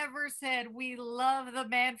ever said we love the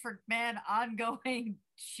Manfred Mann ongoing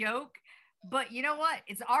joke. But you know what?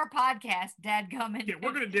 It's our podcast, dadgummit. Yeah,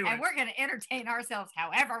 we're going to do it. And we're going to entertain ourselves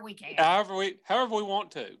however we can. However we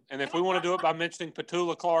want to. And if we want to do it by mentioning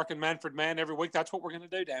Petula Clark and Manfred Mann every week, that's what we're going to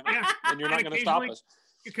do, damn it. Yeah. And you're not going to stop us.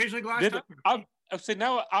 Occasionally glass top. See,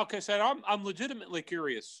 now, okay, so I'm legitimately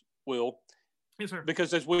curious, Will. Yes, sir.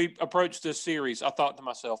 Because as we approach this series, I thought to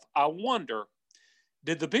myself, I wonder,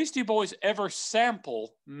 did the Beastie Boys ever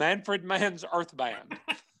sample Manfred Mann's Earth Band?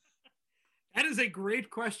 That is a great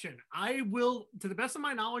question. I will, to the best of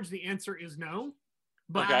my knowledge, the answer is no.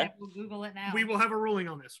 But Okay. We'll Google it now. we will have a ruling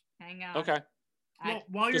on this. Hang on. Okay. Well,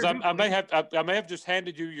 while you're Because I Googling- may have just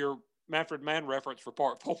handed you your Manfred Mann reference for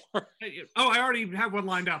part 4. Oh, I already have one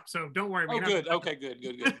lined up, so don't worry. we Oh, can have good. Okay,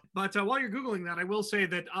 good. But while you're Googling that, I will say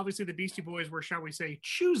that obviously the Beastie Boys were, shall we say,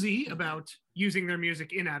 choosy about using their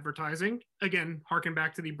music in advertising. Again, harken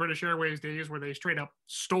back to the British Airways days where they straight up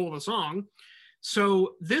stole the song.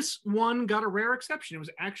 So this one got a rare exception. It was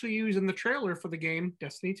actually used in the trailer for the game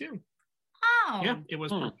Destiny 2. Oh. Yeah, it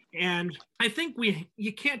was. And I think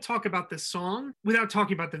you can't talk about this song without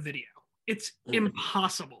talking about the video. It's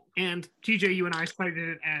impossible. And TJ, you and I cited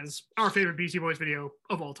it as our favorite Beastie Boys video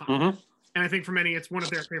of all time. Mm-hmm. And I think for many, it's one of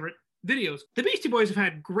their favorite videos. The Beastie Boys have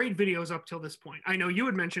had great videos up till this point. I know you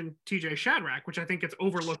had mentioned TJ Shadrach, which I think gets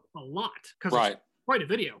overlooked a lot because it's quite a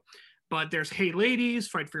video. But there's Hey Ladies,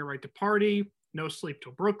 Fight for Your Right to Party, No Sleep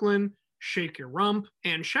Till Brooklyn, Shake Your Rump.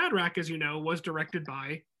 And Shadrach, as you know, was directed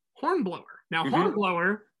by Hornblower. Now,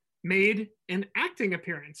 Hornblower made an acting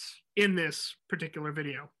appearance in this particular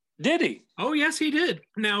video. Did he? Oh, yes, he did.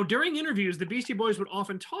 Now, during interviews, the Beastie Boys would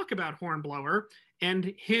often talk about Hornblower,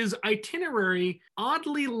 and his itinerary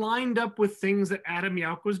oddly lined up with things that Adam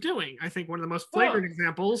Yauch was doing. I think one of the most flagrant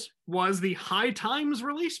examples was the High Times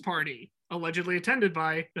release party, allegedly attended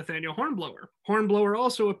by Nathaniel Hornblower. Hornblower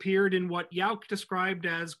also appeared in what Yauch described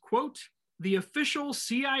as, quote, the official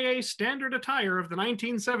CIA standard attire of the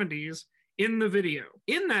 1970s in the video.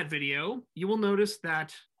 In that video, you will notice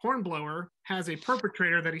that Hornblower has a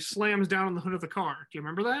perpetrator that he slams down on the hood of the car. Do you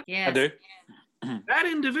remember that? Yeah. I do. That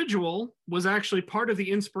individual was actually part of the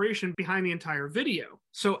inspiration behind the entire video.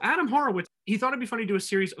 So Adam Horowitz, he thought it'd be funny to do a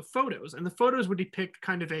series of photos, and the photos would depict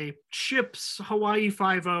kind of a Chips Hawaii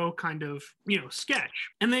Five-0 kind of, sketch.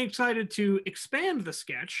 And they decided to expand the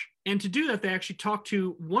sketch, and to do that, they actually talked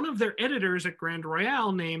to one of their editors at Grand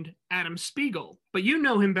Royale named Adam Spiegel. But you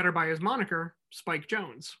know him better by his moniker, Spike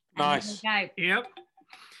Jones. Nice. Yep.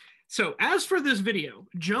 So as for this video,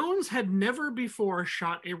 Jones had never before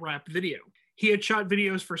shot a rap video. He had shot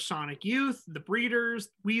videos for Sonic Youth, The Breeders,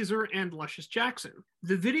 Weezer, and Luscious Jackson.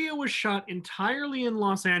 The video was shot entirely in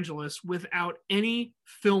Los Angeles without any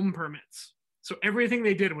film permits. So everything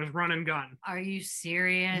they did was run and gun. Are you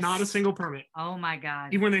serious? Not a single permit. Oh my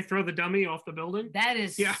God. Even when they throw the dummy off the building. That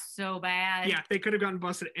is so bad. Yeah, they could have gotten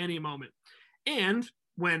busted at any moment. And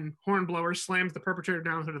when Hornblower slams the perpetrator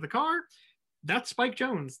down into the car. That's Spike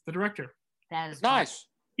Jonze, the director. That is Nice.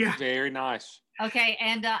 Yeah. Very nice. Okay,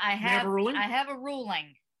 and I have a ruling? I have a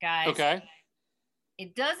ruling, guys. Okay.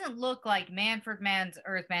 It doesn't look like Manfred Mann's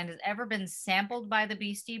Earth Band has ever been sampled by the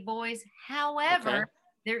Beastie Boys. However, Okay.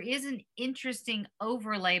 there is an interesting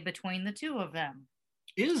overlay between the two of them.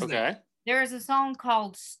 Is there? Okay. There is a song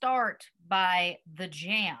called Start by The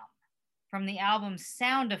Jam from the album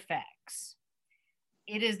Sound Effects.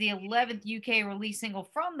 It is the 11th UK release single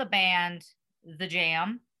from the band The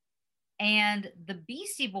Jam. And the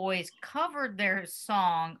Beastie Boys covered their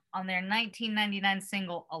song on their 1999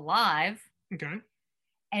 single Alive. Okay.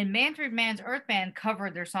 And Manfred Mann's Earth Band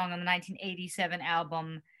covered their song on the 1987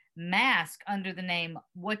 album Mask under the name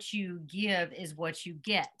What You Give Is What You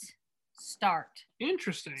Get. Start.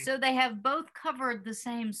 Interesting. So they have both covered the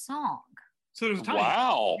same song. So there's a tie.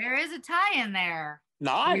 Wow. There is a tie in there.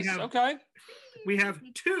 Nice. We have- Okay. We have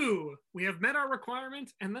two. We have met our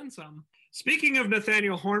requirement and then some. Speaking of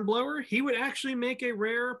Nathaniel Hornblower, he would actually make a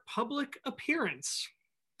rare public appearance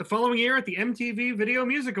the following year at the MTV Video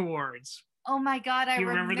Music Awards. Oh my God, I You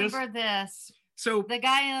remember remember this? this. So, The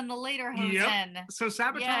guy on the later Hosen. so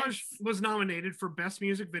Sabotage Yes. was nominated for Best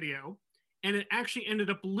Music Video, and it actually ended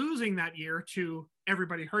up losing that year to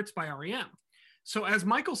Everybody Hurts by REM. So as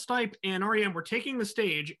Michael Stipe and REM were taking the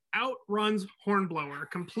stage, out runs Hornblower,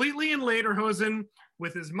 completely in lederhosen,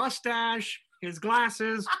 with his mustache, his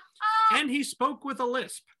glasses, and he spoke with a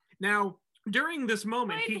lisp. Now, during this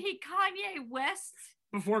moment, Wait, he Kanye West?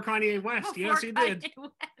 before Kanye West, Before yes, he did. Kanye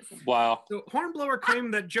West. Wow. So Hornblower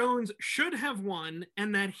claimed that Jones should have won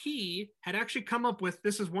and that he had actually come up with,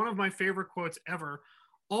 this is one of my favorite quotes ever,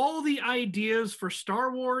 all the ideas for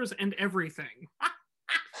Star Wars and everything.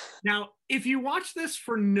 Now, if you watch this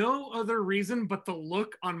for no other reason but the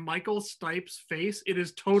look on Michael Stipe's face, it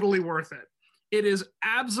is totally worth it. It is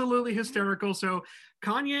absolutely hysterical. So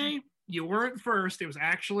Kanye, you weren't first. It was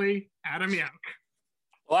actually Adam Yauch.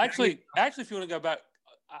 Well, actually, if you want to go back,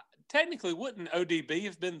 technically, wouldn't ODB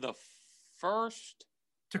have been the first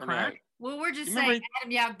To or crack? no? Well, we're just You saying remember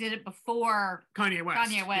Adam Yauch did it before Kanye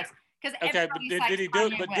West. Kanye West. Because Okay, but did he do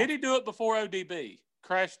it? But did he do it before ODB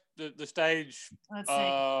crashed the stage? Let's see.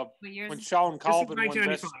 What year When is it? Sean Colvin won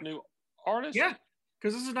 1995. Best New Artist. Yeah,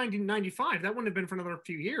 because this is 1995. That wouldn't have been for another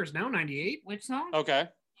few years. Now 98. Which song? Okay.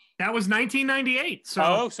 That was 1998.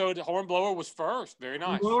 So So the Hornblower was first. Very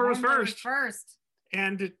nice. Hornblower was Hornblower first. First.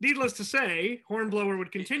 And needless to say, Hornblower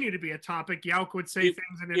would continue to be a topic. Yauch would say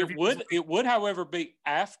things in interviews. It would, however, be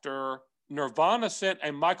after Nirvana sent a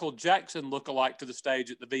Michael Jackson lookalike to the stage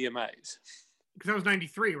at the VMAs. Because that was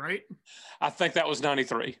 93, right? I think that was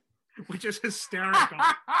 93, Which is hysterical.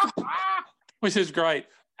 which is great.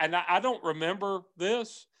 And I don't remember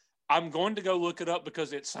this. I'm going to go look it up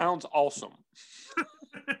because it sounds awesome.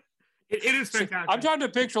 It is fantastic. I'm trying to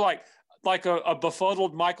picture like a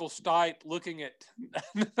befuddled Michael Stipe looking at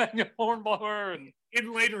Nathaniel Hornblower, and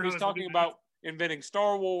in later he's talking about inventing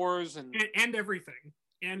Star Wars and everything.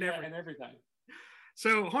 And everything.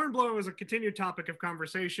 So Hornblower was a continued topic of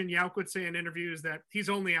conversation. Yauch would say in interviews that he's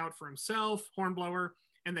only out for himself, Hornblower,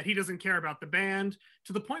 and that he doesn't care about the band,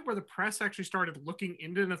 to the point where the press actually started looking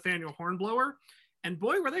into Nathaniel Hornblower. And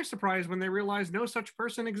boy, were they surprised when they realized no such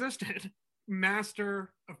person existed.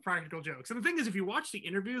 Master of practical jokes. And the thing is, if you watch the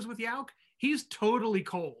interviews with Yauch, he's totally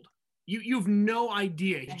cold. You've no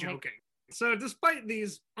idea he's joking. So despite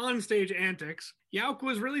these onstage antics, Yauch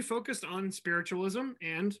was really focused on spiritualism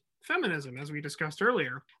and feminism, as we discussed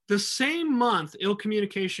earlier. The same month Ill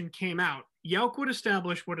Communication came out, Yauch would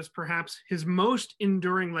establish what is perhaps his most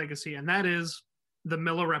enduring legacy, and that is the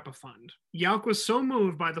Milarepa Fund. Yauch was so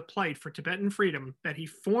moved by the plight for Tibetan freedom that he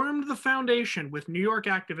formed the foundation with New York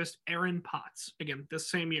activist Aaron Potts, again,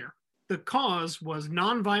 this same year. The cause was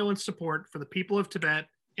nonviolent support for the people of Tibet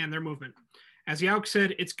and their movement. As Yauch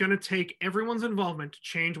said, it's going to take everyone's involvement to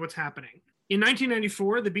change what's happening. In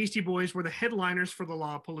 1994, the Beastie Boys were the headliners for the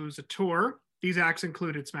Lollapalooza tour. These acts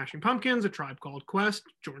included Smashing Pumpkins, A Tribe Called Quest,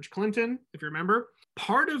 George Clinton, if you remember.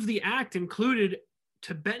 Part of the act included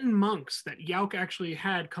Tibetan monks that Yauch actually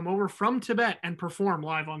had come over from Tibet and perform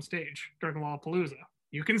live on stage during Lollapalooza.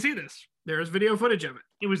 You can see this. There is video footage of it.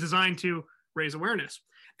 It was designed to raise awareness.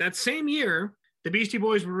 That same year, the Beastie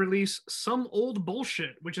Boys would release Some Old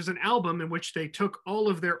Bullshit, which is an album in which they took all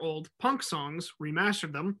of their old punk songs,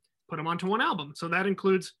 remastered them, put them onto one album. So that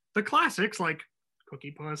includes the classics like Cookie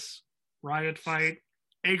Puss, Riot Fight,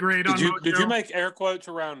 A-Grade on Mojo. Did you make air quotes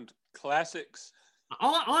around classics?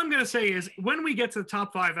 All I'm going to say is when we get to the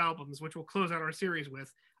top 5 albums, which we'll close out our series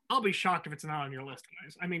with, I'll be shocked if it's not on your list,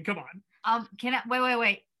 guys. I mean, come on. Can I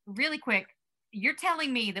wait. Really quick. you're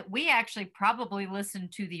telling me that we actually probably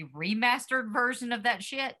listened to the remastered version of that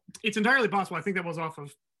shit? It's entirely possible. I think that was off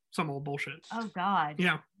of some old bullshit. Oh, God.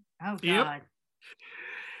 Yeah. Oh, God. Yep.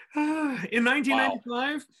 In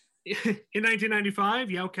 1995,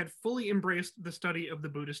 Yauch had fully embraced the study of the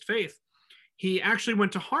Buddhist faith. He actually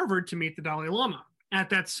went to Harvard to meet the Dalai Lama. At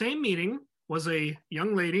that same meeting was a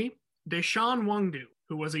young lady, Deshan Wangdu,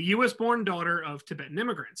 who was a U.S.-born daughter of Tibetan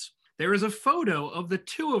immigrants. There is a photo of the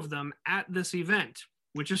two of them at this event,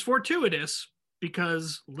 which is fortuitous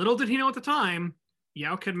because little did he know at the time,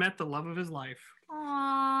 Yauch had met the love of his life.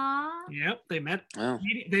 Aww. Yep, they met.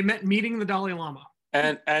 They met meeting the Dalai Lama.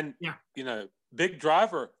 And yeah, you know, big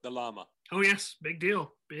driver, the Lama. Oh yes, big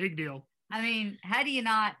deal, big deal. I mean, how do you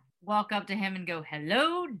not walk up to him and go,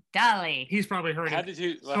 "Hello, Dolly"? He's probably heard it. How did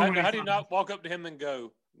you? So how many do you times. not walk up to him and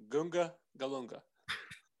go, "Gunga Galunga"?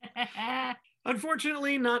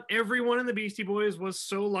 Unfortunately, not everyone in the Beastie Boys was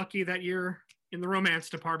so lucky that year. In the romance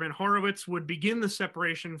department, Horowitz would begin the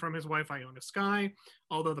separation from his wife Iona Skye,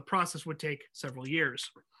 although the process would take several years.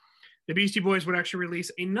 The Beastie Boys would actually release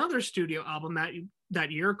another studio album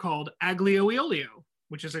that year called Aglio e Olio,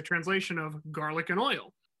 which is a translation of Garlic and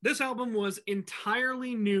Oil. This album was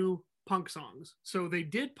entirely new punk songs. So they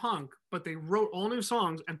did punk, but they wrote all new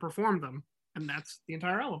songs and performed them, and that's the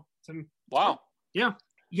entire album. Wow. Yeah.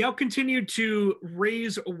 Yauch continued to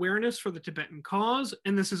raise awareness for the Tibetan cause,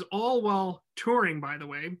 and this is all while touring, by the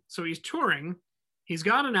way. So he's touring. He's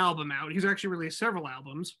got an album out. He's actually released several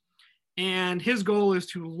albums, and his goal is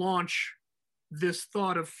to launch this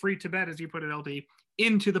thought of free Tibet, as you put it, LD,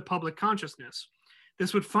 into the public consciousness.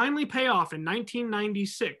 This would finally pay off in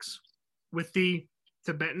 1996 with the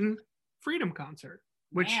Tibetan Freedom Concert,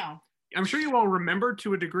 which I'm sure you all remember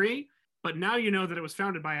to a degree, but now you know that it was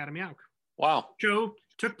founded by Adam Yauch. Wow. Show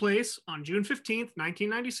took place on June 15th,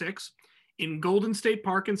 1996 in Golden State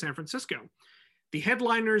Park in San Francisco. The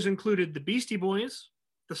headliners included the Beastie Boys,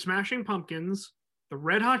 the Smashing Pumpkins, the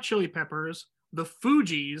Red Hot Chili Peppers, the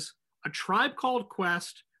Fugees, A Tribe Called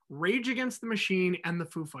Quest, Rage Against the Machine, and the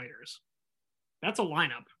Foo Fighters. That's a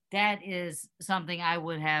lineup. That is something I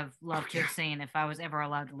would have loved to have seen if I was ever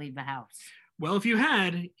allowed to leave the house. Well, if you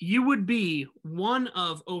had, you would be one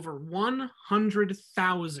of over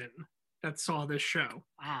 100,000 that saw this show.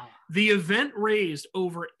 Wow. The event raised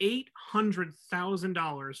over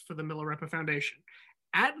 $800,000 for the Milarepa Foundation.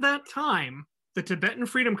 At that time, the Tibetan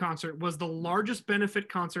Freedom Concert was the largest benefit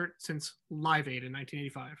concert since Live Aid in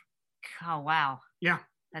 1985. Oh, wow. Yeah.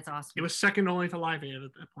 That's awesome. It was second only to Live Aid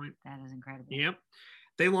at that point. That is incredible. Yep.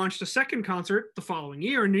 They launched a second concert the following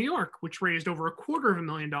year in New York, which raised over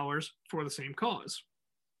 $250,000 for the same cause.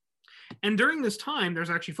 And during this time, there's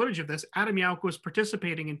actually footage of this. Adam Yauch was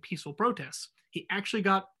participating in peaceful protests. He actually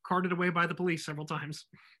got carted away by the police several times.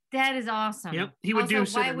 That is awesome. Yep. He would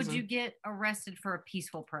also, do why would you get arrested for a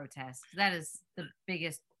peaceful protest? That is the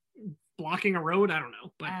biggest. Blocking a road? I don't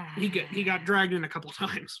know. But he got dragged in a couple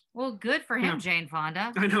times. Well, good for him, Jane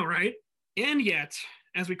Fonda. I know, right? And yet,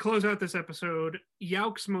 as we close out this episode,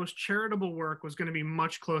 Yauch's most charitable work was going to be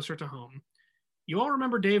much closer to home. You all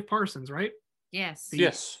remember Dave Parsons, right? Yes.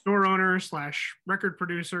 The store owner / record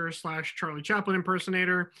producer / Charlie Chaplin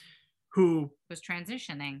impersonator who was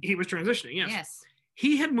transitioning. He was transitioning, yes. Yes.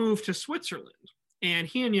 He had moved to Switzerland, and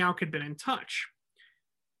he and Yauch had been in touch.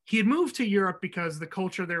 He had moved to Europe because the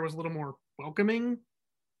culture there was a little more welcoming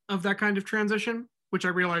of that kind of transition, which I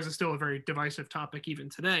realize is still a very divisive topic even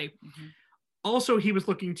today. Mm-hmm. Also, he was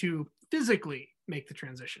looking to physically make the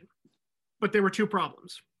transition, but there were two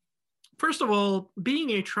problems. First of all,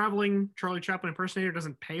 being a traveling Charlie Chaplin impersonator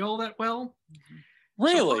doesn't pay all that well. Mm-hmm.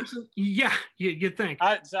 Really? So yeah, you'd think.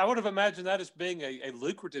 I would have imagined that as being a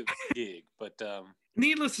lucrative gig, but...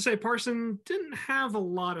 Needless to say, Parson didn't have a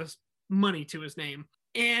lot of money to his name,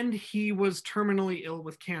 and he was terminally ill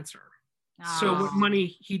with cancer. Oh. So what money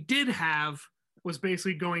he did have was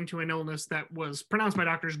basically going to an illness that was pronounced by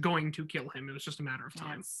doctors going to kill him. It was just a matter of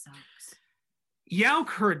time. That sucks. Yauch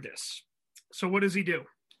heard this. So what does he do?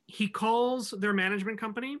 He calls their management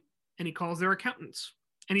company and he calls their accountants.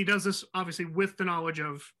 And he does this obviously with the knowledge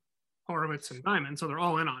of Horowitz and Diamond, so they're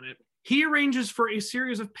all in on it. He arranges for a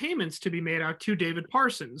series of payments to be made out to David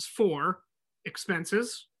Parsons for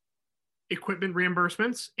expenses, equipment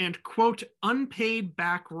reimbursements, and, quote, unpaid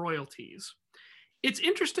back royalties. It's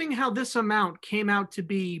interesting how this amount came out to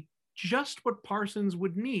be just what Parsons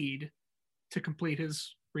would need to complete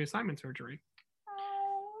his reassignment surgery.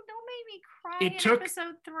 Oh, don't make me cry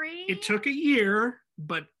episode 3. It took a year,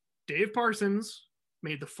 but Dave Parsons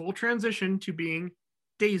made the full transition to being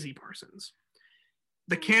Daisy Parsons.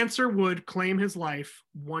 The cancer would claim his life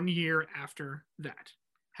 1 year after that.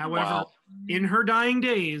 However, in her dying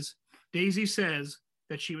days, Daisy says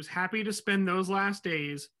that she was happy to spend those last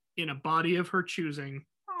days in a body of her choosing,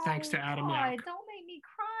 thanks to Adam God, Yauch. don't make me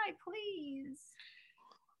cry, please.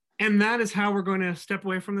 And that is how we're going to step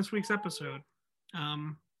away from this week's episode.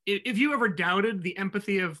 If you ever doubted the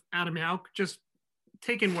empathy of Adam Yauch, just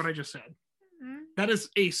take in what I just said. Mm-hmm. That is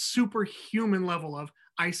a superhuman level of,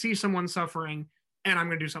 I see someone suffering and I'm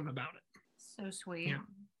going to do something about it. So sweet. Yeah.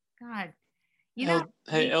 God. You know.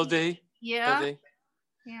 Hey, LD. Yeah. LD.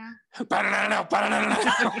 Yeah.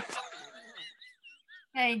 Ba-da-da-da-da.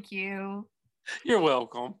 Thank you. You're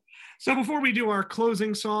welcome. So before we do our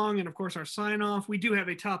closing song and, of course, our sign-off, we do have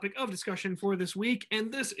a topic of discussion for this week,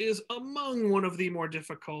 and this is among one of the more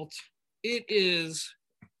difficult. It is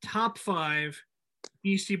top 5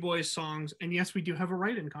 Beastie Boys songs, and yes, we do have a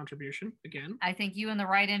write-in contribution again. I think you and the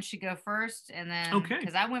write-in should go first, and then Okay.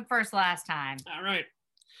 because I went first last time. All right.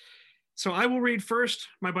 So I will read first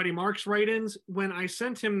my buddy Mark's write-ins. When I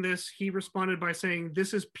sent him this, he responded by saying,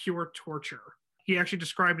 "This is pure torture." He actually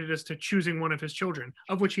described it as to choosing one of his children,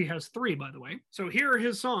 of which he has 3, by the way. So here are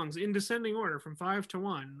his songs in descending order from 5 to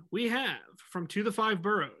 1. We have from To the Five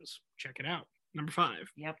Boroughs. Check it out. Number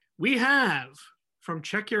 5. Yep. We have from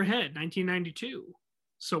Check Your Head, 1992.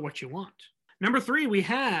 So What You Want. Number 3, we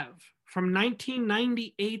have from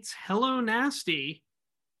 1998's Hello Nasty,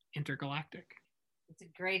 Intergalactic. It's a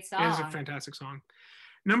great song. It is a fantastic song.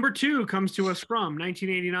 Number 2 comes to us from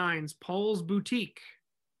 1989's Paul's Boutique,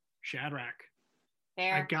 Shadrach.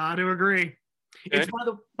 Fair. I got to agree. Okay. It's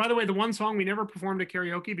by the way, the one song we never performed at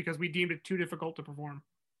karaoke because we deemed it too difficult to perform.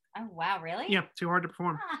 Oh, wow, really? Yeah, too hard to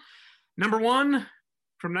perform. Ah. Number 1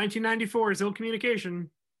 from 1994 is Ill Communication,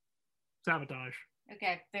 Sabotage.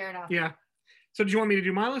 Okay, fair enough. Yeah. So did you want me to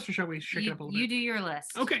do my list or shall we shake it up a little You bit? do your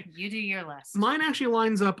list. Okay. You do your list. Mine actually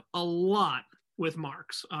lines up a lot with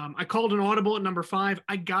Mark's. I called an audible at number 5.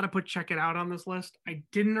 I got to put Check It Out on this list. I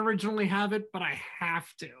didn't originally have it, but I have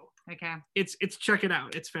to. Okay. It's Check It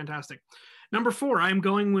Out. It's fantastic. Number 4, I'm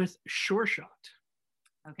going with Sure Shot.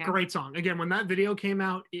 Okay. Great song. Again, when that video came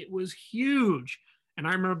out, it was huge. And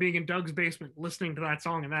I remember being in Doug's basement listening to that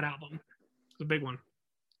song and that album. It's a big one.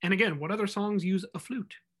 And again, what other songs use a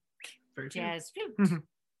flute? Very few. Jazz flute.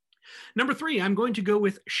 Number 3, I'm going to go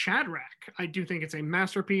with Shadrach. I do think it's a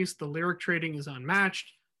masterpiece. The lyric trading is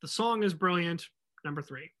unmatched. The song is brilliant. Number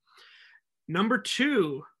 3. Number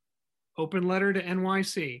 2, Open Letter to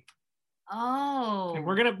NYC. Oh. And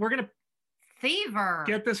we're gonna Fever.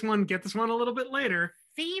 get this one a little bit later.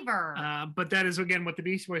 Fever. But that is again what the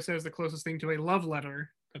Beastie Boys says the closest thing to a love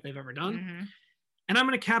letter that they've ever done. Mhm. And I'm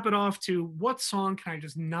gonna cap it off to what song can I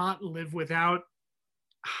just not live without?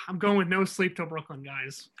 I'm going with No Sleep Till Brooklyn,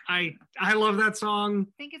 guys. I love that song.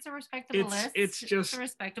 I think it's a respectable list. It's just a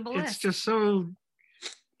respectable it's list. just so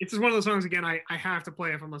it's just one of those songs again I have to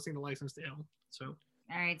play if I'm listening to License to Ill. So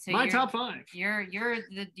All right. So my you're, top 5. You're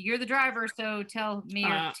the driver. So tell me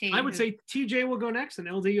your team. I would say TJ will go next and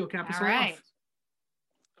LD will cap us All all right. off.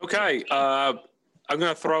 Okay. I'm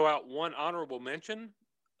going to throw out one honorable mention.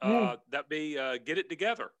 Ooh. That be Get It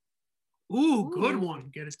Together. Ooh, good one.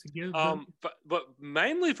 Get it together. But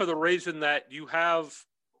mainly for the reason that you have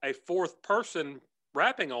a 4th person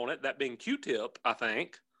rapping on it, that being Q-Tip, I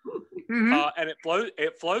think. Mhm. And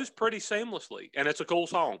it flows pretty seamlessly, and it's a cool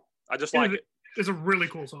song. I just like it. It's a really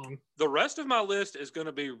cool song. The rest of my list is going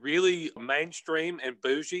to be really mainstream and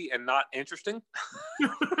bougie and not interesting.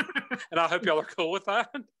 And I hope y'all are cool with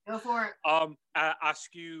that. Go for it. I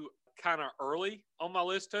skew kind of early on my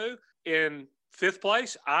list too. In 5th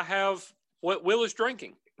place, I have What Will Is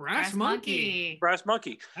Drinking. Brass Monkey. Brass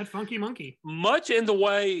Monkey. That funky monkey. Much in the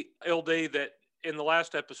way, LD, that in the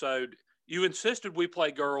last episode, you insisted we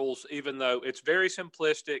play Girls, even though it's very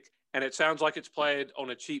simplistic and it sounds like it's played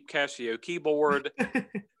on a cheap Casio keyboard.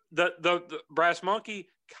 the Brass Monkey,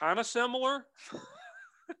 kind of similar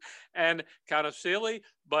and kind of silly,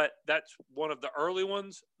 but that's one of the early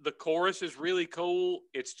ones. The chorus is really cool.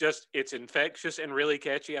 It's infectious and really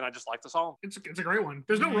catchy, and I just like the song. It's a great one.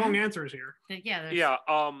 There's no wrong answers here. Yeah. Yeah.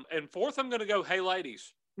 And 4th, I'm going to go Hey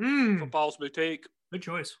Ladies from Paul's Boutique. Good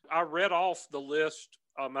choice. I read off the list.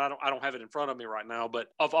 I don't have it in front of me right now, but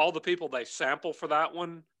of all the people they sample for that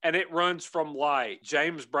one, and it runs from like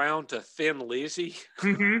James Brown to Thin Lizzy.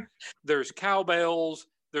 Mm-hmm. There's cowbells.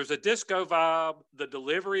 There's a disco vibe. The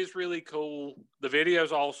delivery is really cool. The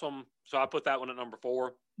video's awesome. So I put that one at number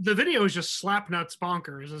 4. The video is just slap nuts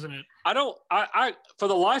bonkers, isn't it? I for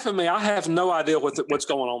the life of me, I have no idea what's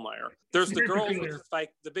going on there. There's the girls with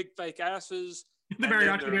the big fake asses. The and then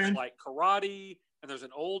mariachi there's band. like karate, and there's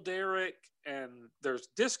an old Derek. and there's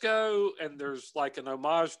disco, and there's like an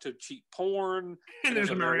homage to cheap porn, And there's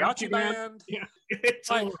a mariachi band. Yeah, it's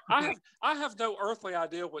like, all I have no earthly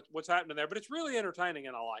idea what's happening there, but it's really entertaining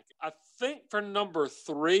and I like it. I think for number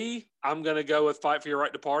 3, I'm going to go with Fight for Your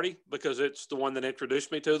Right to Party because it's the one that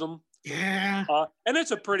introduced me to them. Yeah. And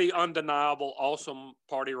it's a pretty undeniable, awesome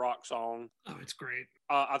party rock song. Oh, it's great.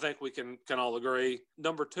 I think we can all agree.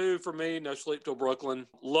 Number 2 for me, No Sleep Till Brooklyn.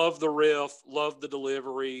 Love the riff, love the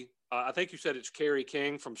delivery. I think you said it's Kerry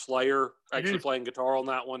King from Slayer actually playing guitar on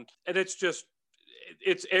that one. And it's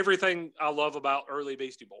everything I love about early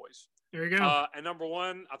Beastie Boys. There you go. And number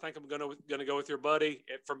 1, I think I'm gonna go with your buddy.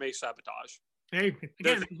 For me, Sabotage. Hey,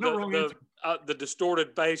 again, no wrong answer. The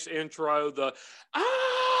distorted bass intro,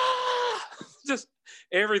 just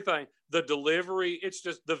everything. The delivery, it's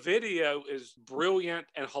just, the video is brilliant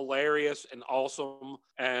and hilarious and awesome,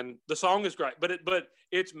 and the song is great. But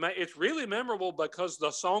it's really memorable because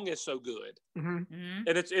the song is so good, and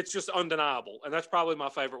it's just undeniable. And that's probably my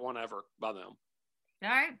favorite one ever by them. All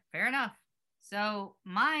right, fair enough. So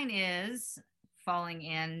mine is falling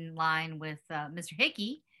in line with Mr.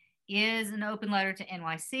 Hickey. Is An Open Letter to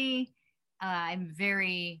NYC. I'm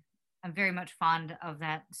very much fond of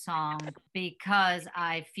that song because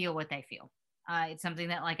I feel what they feel. It's something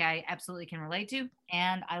that like I absolutely can relate to,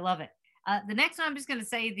 and I love it. The next one, I'm just going to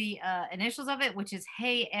say the initials of it, which is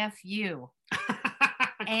Hey F You.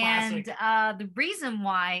 And the reason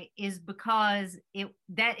why is because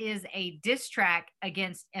that is a diss track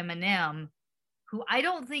against Eminem, who I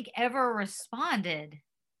don't think ever responded.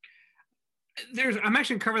 I'm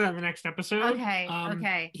actually going to cover that in the next episode.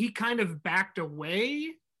 Okay. He kind of backed away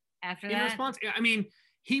after in that response. I mean,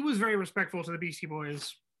 he was very respectful to the Beastie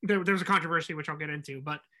Boys. There was a controversy, which I'll get into,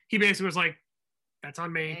 but he basically was like, that's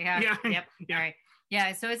on me. Yeah. Yep. Yeah. All right.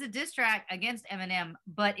 Yeah. So it's a diss track against Eminem,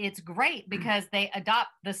 but it's great because they adopt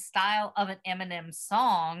the style of an Eminem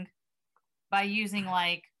song by using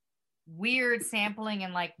like weird sampling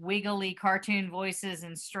and like wiggly cartoon voices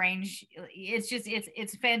and strange. It's just,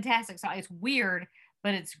 it's a fantastic song. It's weird,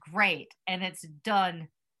 but it's great. And it's done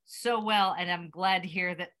so well, and I'm glad to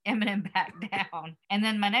hear that Eminem backed down. And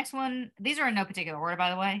then my next one, these are in no particular order, by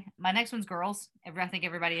the way. My next one's Girls. I think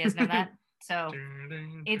everybody has known that. So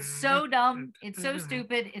it's so dumb. It's so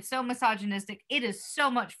stupid. It's so misogynistic. It is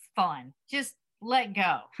so much fun. Just let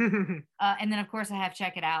go. And then, of course, I have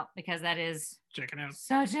Check It Out because that is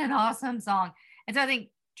such an awesome song. And so I think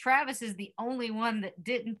Travis is the only one that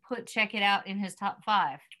didn't put Check It Out in his top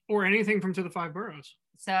 5. Or anything from To the Five Boroughs.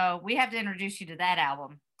 So we have to introduce you to that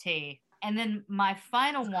album, T. And then my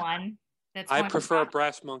final one. I prefer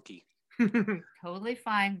Brass Monkey. Totally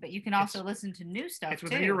fine, but you can also listen to new stuff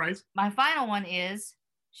too. You're right. My final one is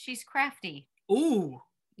She's Crafty. Ooh,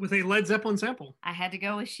 with a Led Zeppelin sample. I had to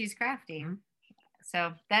go with She's Crafty.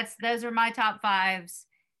 So those are my top 5s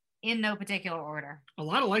in no particular order. A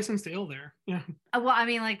lot of License to Ill there. Yeah. Well, I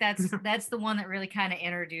mean, like that's the one that really kind of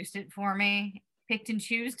introduced it for me. Picked and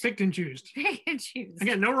choose.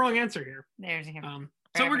 Again, no wrong answer here. There's him.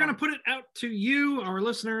 So we're going to put it out to you, our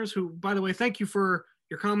listeners, who, by the way, thank you for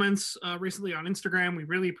your comments recently on Instagram. We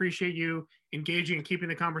really appreciate you engaging and keeping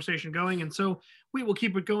the conversation going. And so we will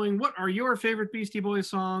keep it going. What are your favorite Beastie Boys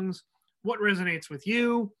songs? What resonates with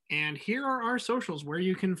you? And here are our socials where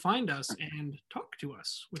you can find us and talk to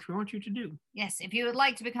us, which we want you to do. Yes, if you would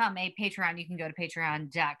like to become a Patreon, you can go to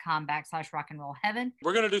patreon.com/rockandrollheaven.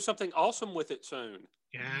 We're going to do something awesome with it soon.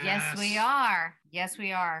 Yes, we are.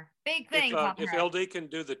 Big things. If LD can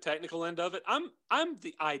do the technical end of it, I'm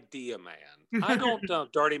the idea man. I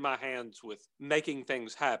don't dirty my hands with making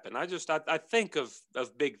things happen. I think of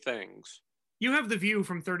big things. You have the view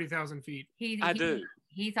from 30,000 feet. I do.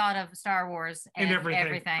 He thought of Star Wars and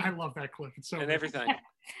everything. I love that clip. It's so and good. Everything.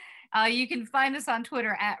 You can find us on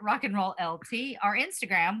Twitter at rockandrolllt, our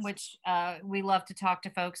Instagram, which we love to talk to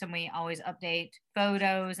folks, and we always update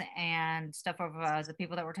photos and stuff of the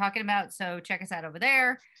people that we're talking about. So check us out over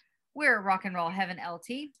there. We're Rock and Roll Heaven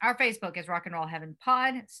LT. Our Facebook is Rock and Roll Heaven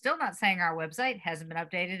Pod. Still not saying our website hasn't been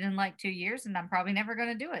updated in like 2 years, and I'm probably never going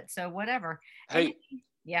to do it. So whatever. Hey.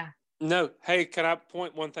 Yeah. No. Hey, can I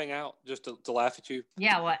point one thing out just to laugh at you?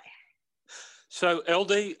 Yeah, what? So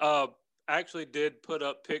LD actually did put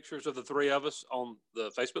up pictures of the three of us on the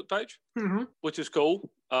Facebook page, which is cool.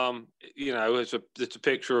 It's a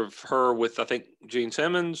picture of her with, I think, Gene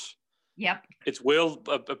Simmons. Yep. It's Will.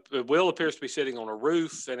 Will appears to be sitting on a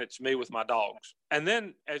roof, and it's me with my dogs. And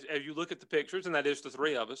then as you look at the pictures, and that is the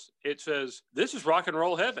three of us, it says, "This is Rock and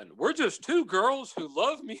Roll Heaven. We're just two girls who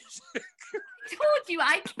love music." I told you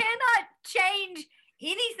I cannot change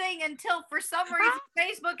anything until for some reason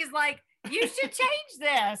Facebook is like, you should change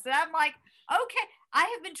this. And I'm like, okay, I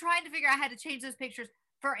have been trying to figure out how to change those pictures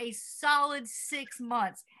for a solid 6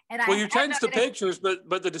 months. And you changed the pictures, but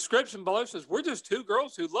the description below says we're just two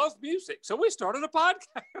girls who love music, so we started a podcast.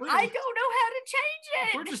 I don't know how to change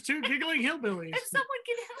it. We're just two giggling hillbillies. If someone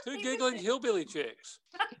can help me Two giggling hillbilly chicks.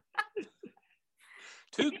 If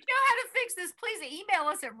you know how to fix this, please email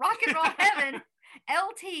us at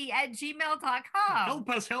rockandrollheavenlt@gmail.com. Help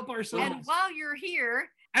us help ourselves. And while you're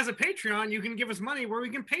here, as a Patreon, you can give us money where we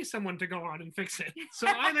can pay someone to go on and fix it. So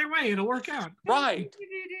either way, it'll work out. Right.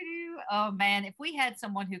 Oh man, if we had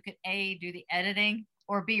someone who could A, do the editing,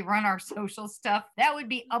 or B, run our social stuff, that would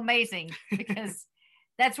be amazing, because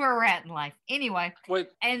that's where we're at in life. Anyway,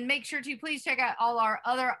 and make sure to please check out all our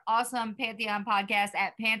other awesome Pantheon podcasts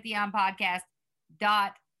at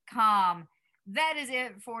pantheonpodcast.com. That is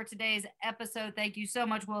it for today's episode. Thank you so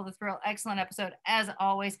much, Will the Thrill. Excellent episode as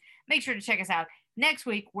always. Make sure to check us out next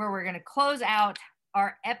week, where we're going to close out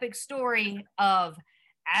our epic story of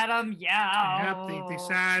Adam Yauch. Yep, the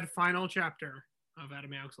sad final chapter of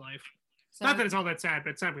Adam Yauch's life. So, not that it's all that sad,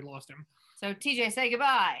 but it's sad we lost him. So TJ, say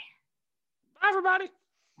goodbye. Bye, everybody.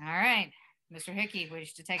 All right. Mr. Hickey,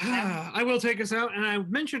 wish to take us out? I will take us out. And I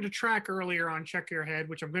mentioned a track earlier on Check Your Head,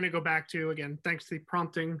 which I'm going to go back to again, thanks to the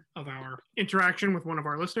prompting of our interaction with one of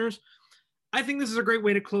our listeners. I think this is a great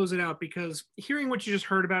way to close it out, because hearing what you just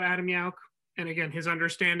heard about Adam Yauch, and again, his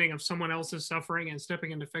understanding of someone else's suffering and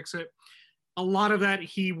stepping in to fix it, a lot of that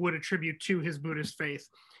he would attribute to his Buddhist faith.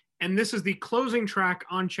 And this is the closing track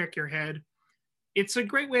on Check Your Head. It's a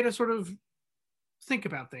great way to sort of think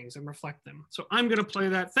about things and reflect them. So I'm going to play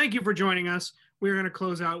that. Thank you for joining us. We're going to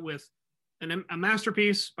close out with a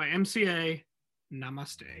masterpiece by MCA,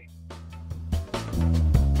 Namaste.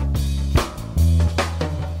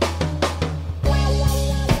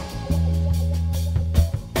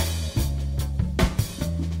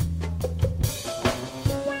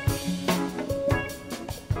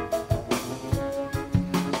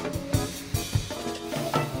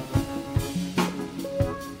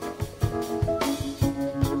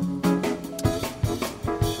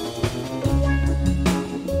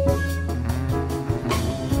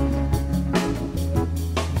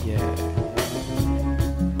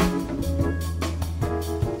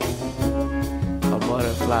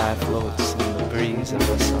 Floats in the breeze of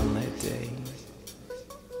a sunlit day.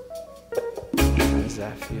 As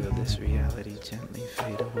I feel this reality gently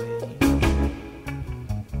fade away,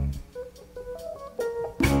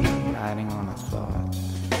 riding on a thought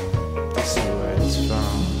to see where it's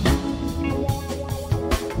from,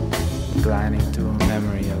 gliding through a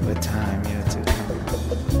memory of a time yet to come.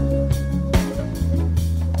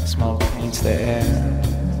 Smoke paints the air,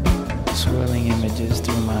 swirling images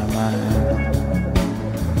through my mind,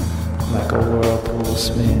 like a whirlpool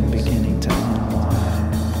spin beginning to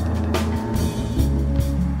unwind.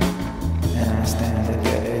 And I stand at the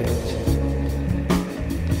edge,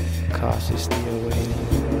 cautiously awaiting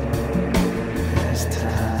as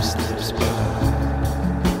time slips by,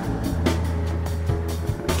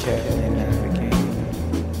 carefully navigating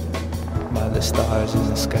by the stars in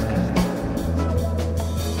the sky.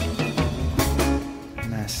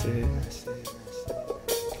 And I sit and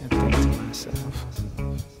think to myself,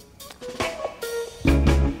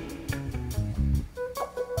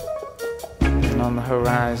 on the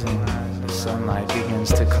horizon, the sunlight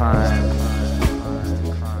begins to climb,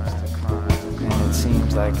 and it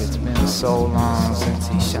seems like it's been so long since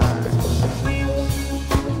he shined,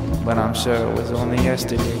 but I'm sure it was only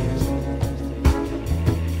yesterday.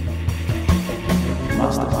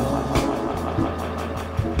 Must have been.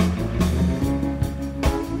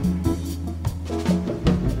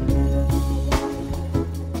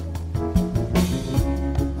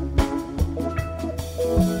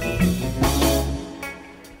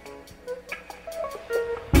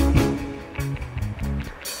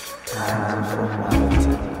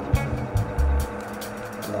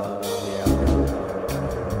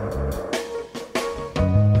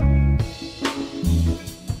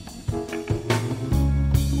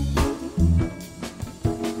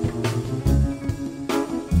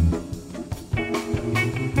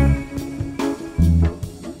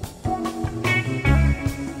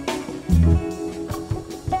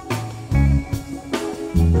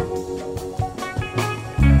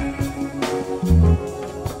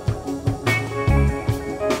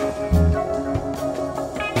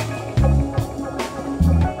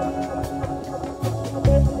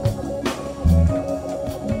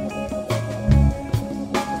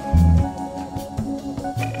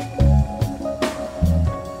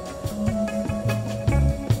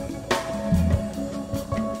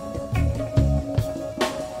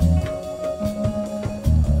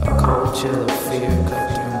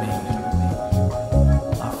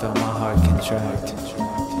 contracted.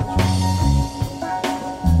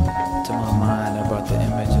 To my mind, I brought the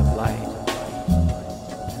image of light,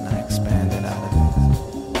 and I expanded out of it.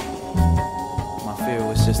 My fear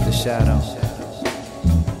was just a shadow,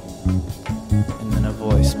 and then a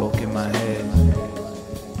voice spoke in my head,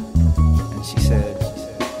 and she said,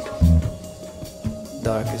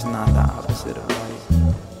 dark is not the opposite of light,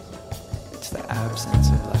 it's the absence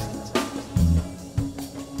of light.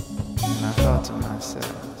 And I thought to myself,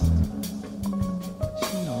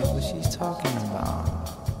 she knows what she's talking about.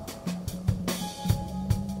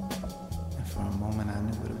 And for a moment I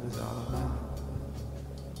knew what it was all about.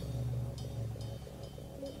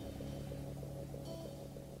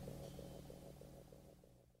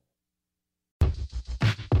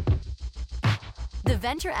 The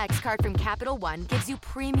Venture X card from Capital One gives you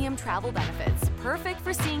premium travel benefits, perfect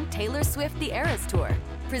for seeing Taylor Swift The Eras Tour.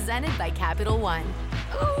 Presented by Capital One.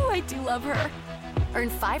 Ooh, I do love her. Earn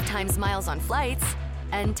 5 times miles on flights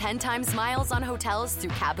and 10 times miles on hotels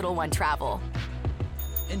through Capital One Travel.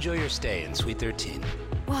 Enjoy your stay in Suite 13.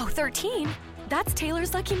 Whoa, 13? That's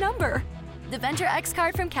Taylor's lucky number. The Venture X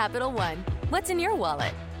card from Capital One. What's in your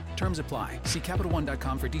wallet? Terms apply. See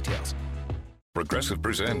CapitalOne.com for details. Progressive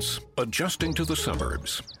presents Adjusting to the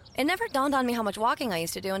Suburbs. It never dawned on me how much walking I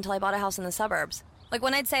used to do until I bought a house in the suburbs. Like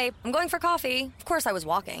when I'd say, I'm going for coffee, of course I was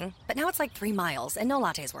walking, but now it's like 3 miles and no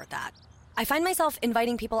latte's worth that. I find myself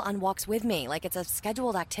inviting people on walks with me like it's a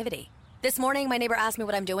scheduled activity. This morning, my neighbor asked me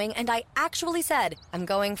what I'm doing, and I actually said, I'm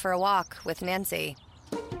going for a walk with Nancy.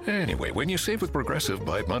 Anyway, when you save with Progressive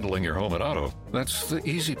by bundling your home and auto, that's the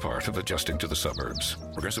easy part of adjusting to the suburbs.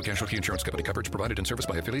 Progressive Casualty Insurance Company. Coverage provided and serviced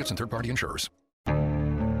by affiliates and third-party insurers.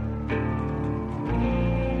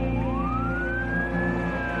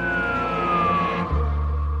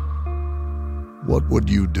 What would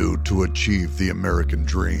you do to achieve the American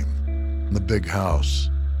dream? The big house,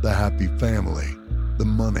 the happy family, the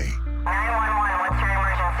money. 911, what's your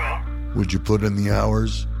emergency? Would you put in the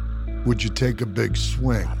hours? Would you take a big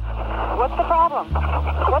swing? What's the problem?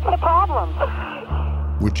 What's the problem?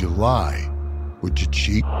 Would you lie? Would you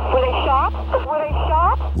cheat? Were they shot? Were they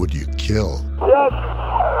shot? Would you kill? Yes.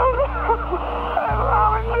 My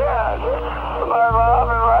mom is dead. My mom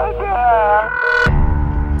is right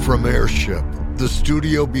there. From Airship, the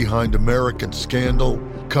studio behind American Scandal,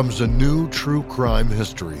 comes a new true crime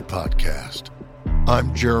history podcast.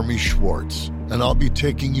 I'm Jeremy Schwartz, and I'll be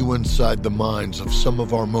taking you inside the minds of some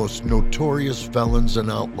of our most notorious felons and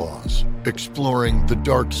outlaws, exploring the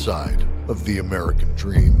dark side of the American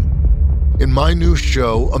dream. In my new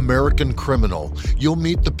show, American Criminal, you'll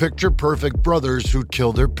meet the picture-perfect brothers who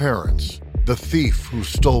killed their parents, the thief who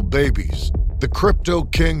stole babies, the crypto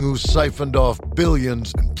king who siphoned off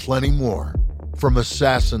billions, and plenty more. From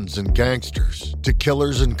assassins and gangsters to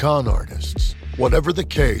killers and con artists. Whatever the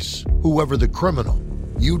case, whoever the criminal,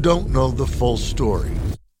 you don't know the full story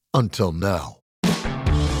until now.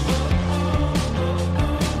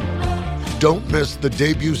 Don't miss the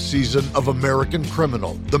debut season of American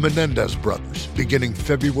Criminal, The Menendez Brothers, beginning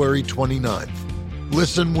February 29th.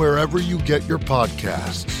 Listen wherever you get your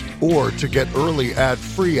podcasts, or to get early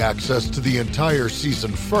ad-free access to the entire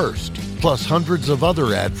season first, plus hundreds of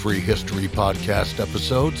other ad-free history podcast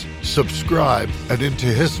episodes, subscribe at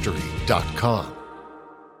IntoHistory.com.